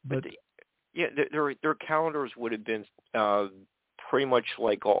 But their calendars would have been pretty much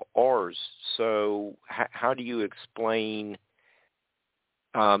like ours. So how do you explain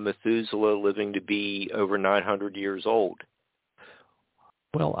Methuselah living to be over 900 years old?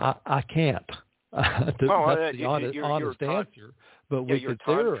 Well, I can't. That's the honest answer. But we could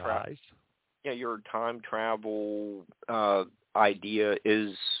theorize. Your time travel idea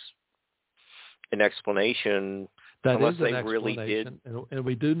is an explanation. That unless is they an explanation, really did. And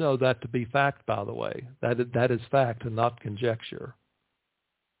we do know that to be fact, by the way. That is fact and not conjecture.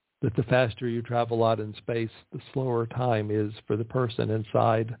 That the faster you travel out in space, the slower time is for the person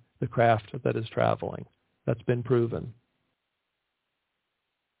inside the craft that is traveling. That's been proven.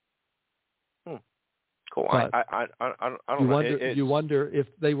 Cool. I don't know. You wonder if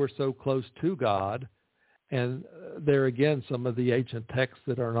they were so close to God, and there again, some of the ancient texts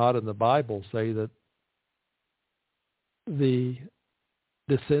that are not in the Bible say that the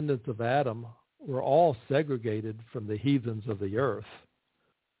descendants of Adam were all segregated from the heathens of the earth.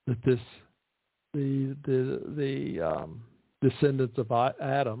 That the descendants of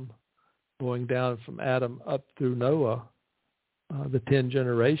Adam, going down from Adam up through Noah, the 10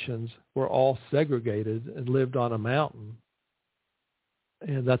 generations were all segregated and lived on a mountain.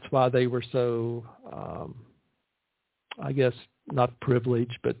 And that's why they were so, I guess, not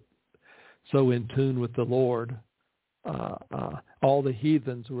privileged, but so in tune with the Lord. All the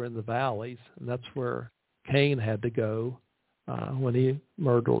heathens were in the valleys, and that's where Cain had to go when he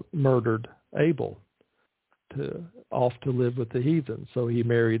murdered Abel, off to live with the heathens. So he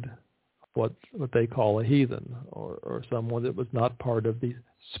married what they call a heathen, or someone that was not part of the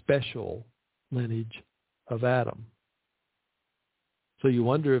special lineage of Adam. So you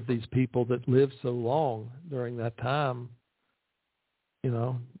wonder if these people that lived so long during that time,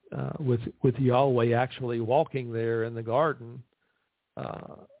 with Yahweh actually walking there in the garden,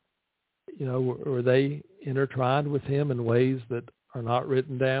 were they intertwined with him in ways that are not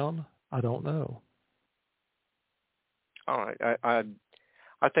written down? I don't know.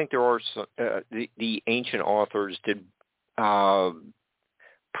 I think there are some, the ancient authors did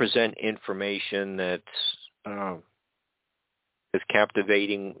present information that is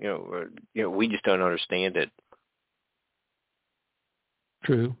captivating. We just don't understand it.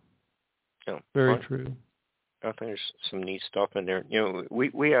 True. Very true. I think there's some neat stuff in there.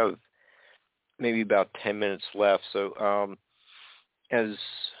 We have maybe about 10 minutes left, so as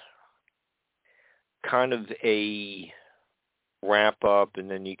kind of a wrap up, and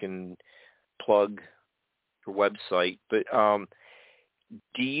then you can plug your website. But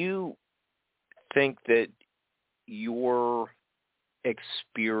do you think that your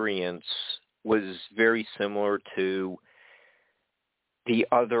experience was very similar to the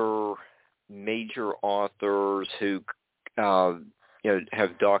other major authors who have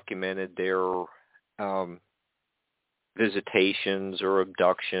documented their visitations or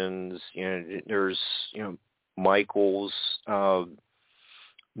abductions? There's Michael's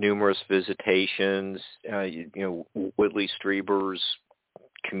numerous visitations. Whitley Strieber's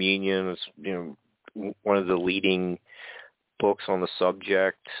Communion is one of the leading books on the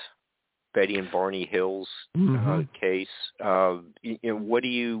subject. Betty and Barney Hill's case. What do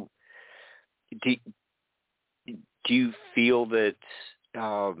you feel that?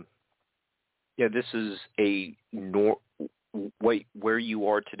 This is where you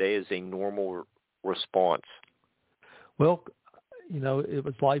are today is a normal response? Well, it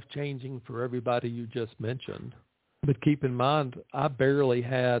was life-changing for everybody you just mentioned. But keep in mind, I barely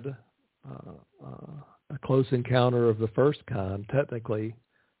had a close encounter of the first kind. Technically,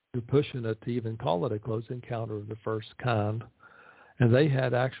 you're pushing it to even call it a close encounter of the first kind. And they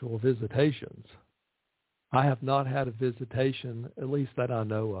had actual visitations. I have not had a visitation, at least that I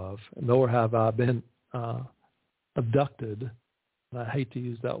know of, nor have I been abducted. I hate to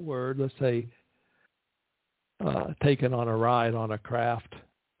use that word. Let's say taken on a ride on a craft,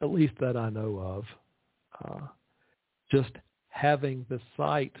 at least that I know of. Just having the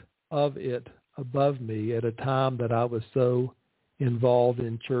sight of it above me at a time that I was so involved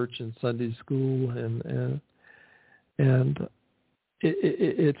in church and Sunday school, and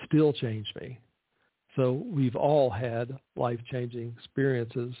it still changed me. So we've all had life-changing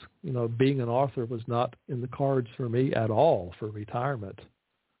experiences. Being an author was not in the cards for me at all for retirement.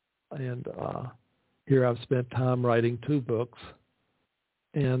 And here I've spent time writing 2 books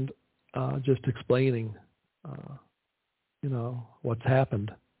and just explaining, what's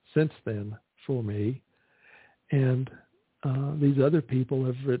happened since then for me. And these other people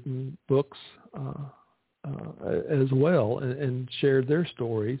have written books as well and shared their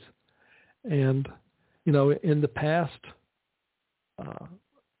stories. And, in the past,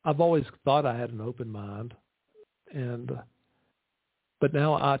 I've always thought I had an open mind, but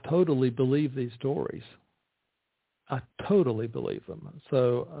now I totally believe these stories. I totally believe them.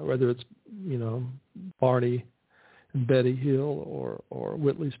 So whether it's, Barney and Betty Hill or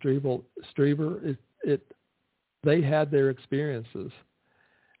Whitley Strieber, they had their experiences.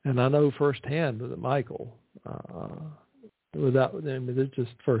 And I know firsthand that Michael, it's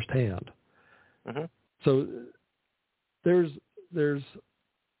just firsthand. Mm-hmm. So there's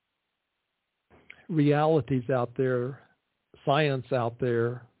realities out there, science out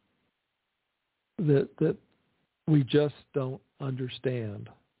there that we just don't understand.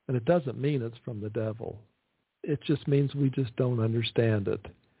 And it doesn't mean it's from the devil. It just means we just don't understand it.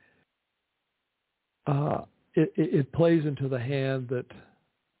 It plays into the hand that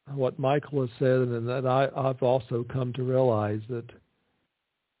what Michael has said, and that I've also come to realize that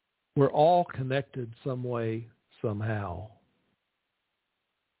we're all connected some way, somehow.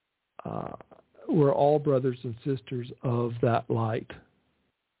 We're all brothers and sisters of that light,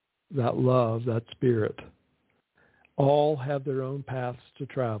 that love, that spirit. All have their own paths to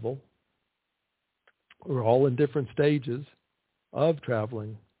travel. We're all in different stages of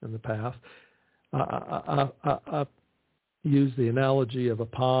traveling in the path. I use the analogy of a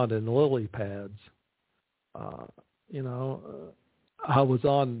pond and lily pads. I was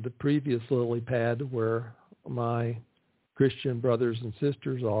on the previous lily pad where my Christian brothers and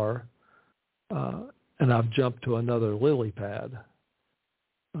sisters are, and I've jumped to another lily pad.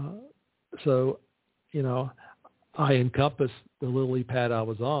 So, I encompass the lily pad I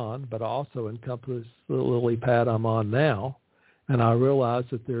was on, but I also encompass the lily pad I'm on now, and I realize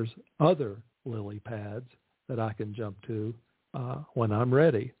that there's other lily pads that I can jump to when I'm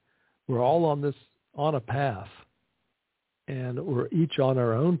ready. We're all on a path, and we're each on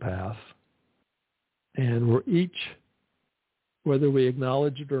our own path, and we're each, whether we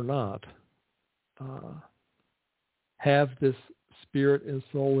acknowledge it or not, have this spirit and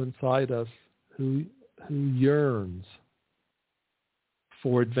soul inside us who yearns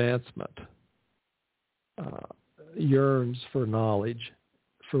for advancement, yearns for knowledge,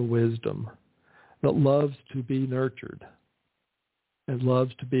 for wisdom, that loves to be nurtured and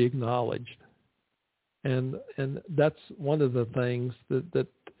loves to be acknowledged. And that's one of the things that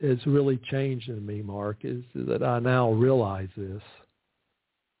has really changed in me, Mark, is that I now realize this,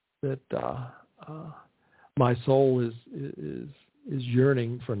 that my soul is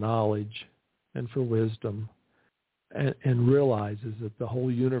yearning for knowledge and for wisdom, and realizes that the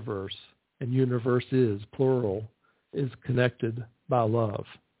whole universe, and universe is plural, is connected by love,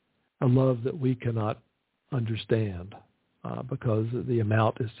 a love that we cannot understand because the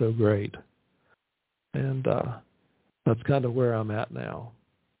amount is so great. And that's kind of where I'm at now.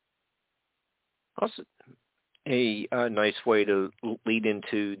 Also, a nice way to lead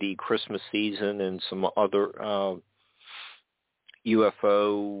into the Christmas season and some other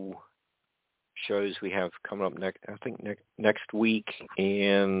UFO shows we have coming up next week,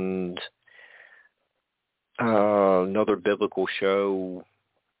 and another biblical show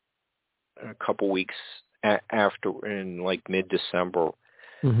a couple weeks after, in like mid-December.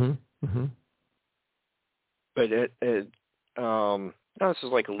 Mm-hmm. Mm-hmm. But this is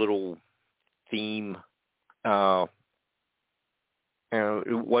like a little theme. And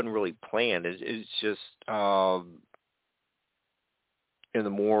it wasn't really planned. It's just the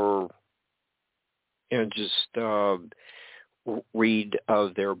more just read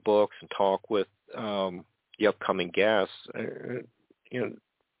of their books and talk with the upcoming guests, there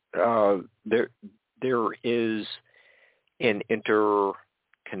is an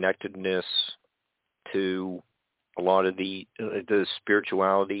interconnectedness to a lot of the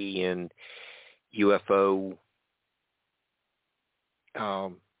spirituality and UFO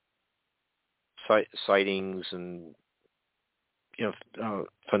sightings and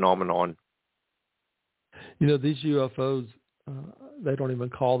phenomenon. These UFOs, they don't even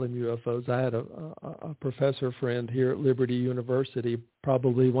call them UFOs. I had a professor friend here at Liberty University,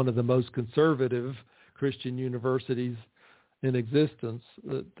 probably one of the most conservative Christian universities in existence,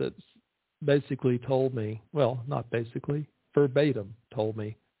 that basically told me, well, not basically, verbatim told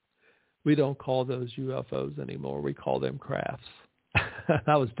me, we don't call those UFOs anymore. We call them crafts.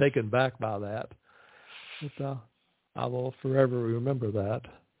 I was taken back by that. But I will forever remember that.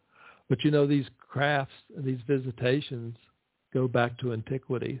 But these crafts, these visitations go back to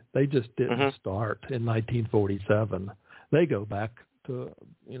antiquity. They just didn't start in 1947. They go back to,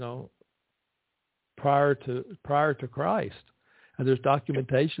 prior to Christ. And there's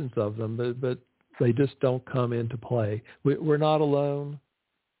documentations of them, but they just don't come into play. We're not alone.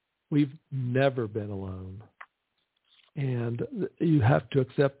 We've never been alone. And you have to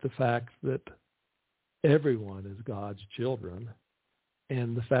accept the fact that everyone is God's children,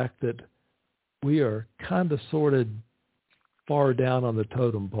 and the fact that we are kind of sort of far down on the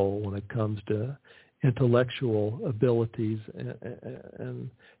totem pole when it comes to intellectual abilities and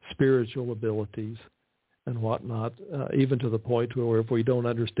spiritual abilities and whatnot, even to the point where if we don't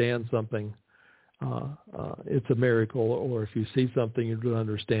understand something, it's a miracle, or if you see something you don't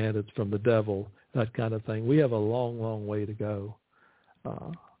understand, it's from the devil, that kind of thing. We have a long, long way to go.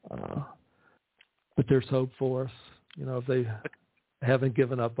 But there's hope for us, if they haven't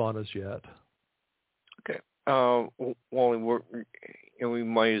given up on us yet. Okay. Wally, we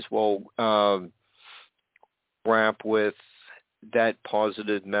might as well wrap with that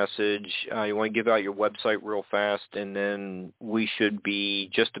positive message. You want to give out your website real fast, and then we should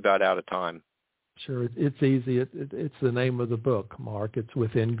be just about out of time. Sure. It's easy. It's the name of the book, Mark. It's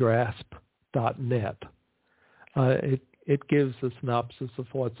withingrasp.net. It gives a synopsis of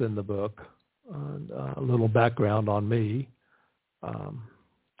what's in the book, a little background on me,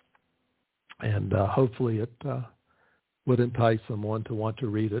 and hopefully it would entice someone to want to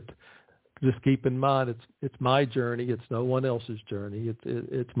read it. Just keep in mind, it's my journey. It's no one else's journey.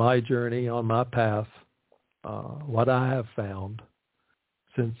 It's my journey on my path, what I have found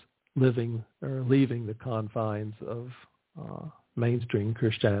since leaving the confines of mainstream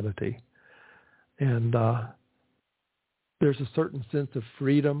Christianity. And there's a certain sense of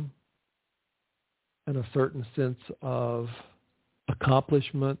freedom and a certain sense of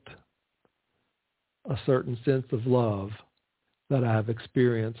accomplishment, a certain sense of love that I have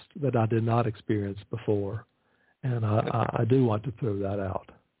experienced that I did not experience before. And I do want to throw that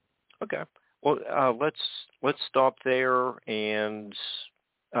out. Okay. Well, let's stop there, and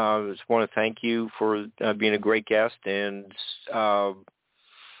I just want to thank you for being a great guest, and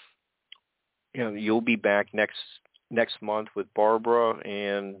you'll be back next month with Barbara,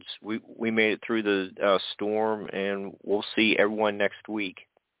 and we made it through the storm, and we'll see everyone next week.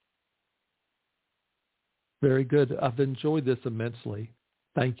 Very good. I've enjoyed this immensely.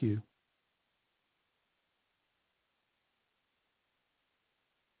 Thank you.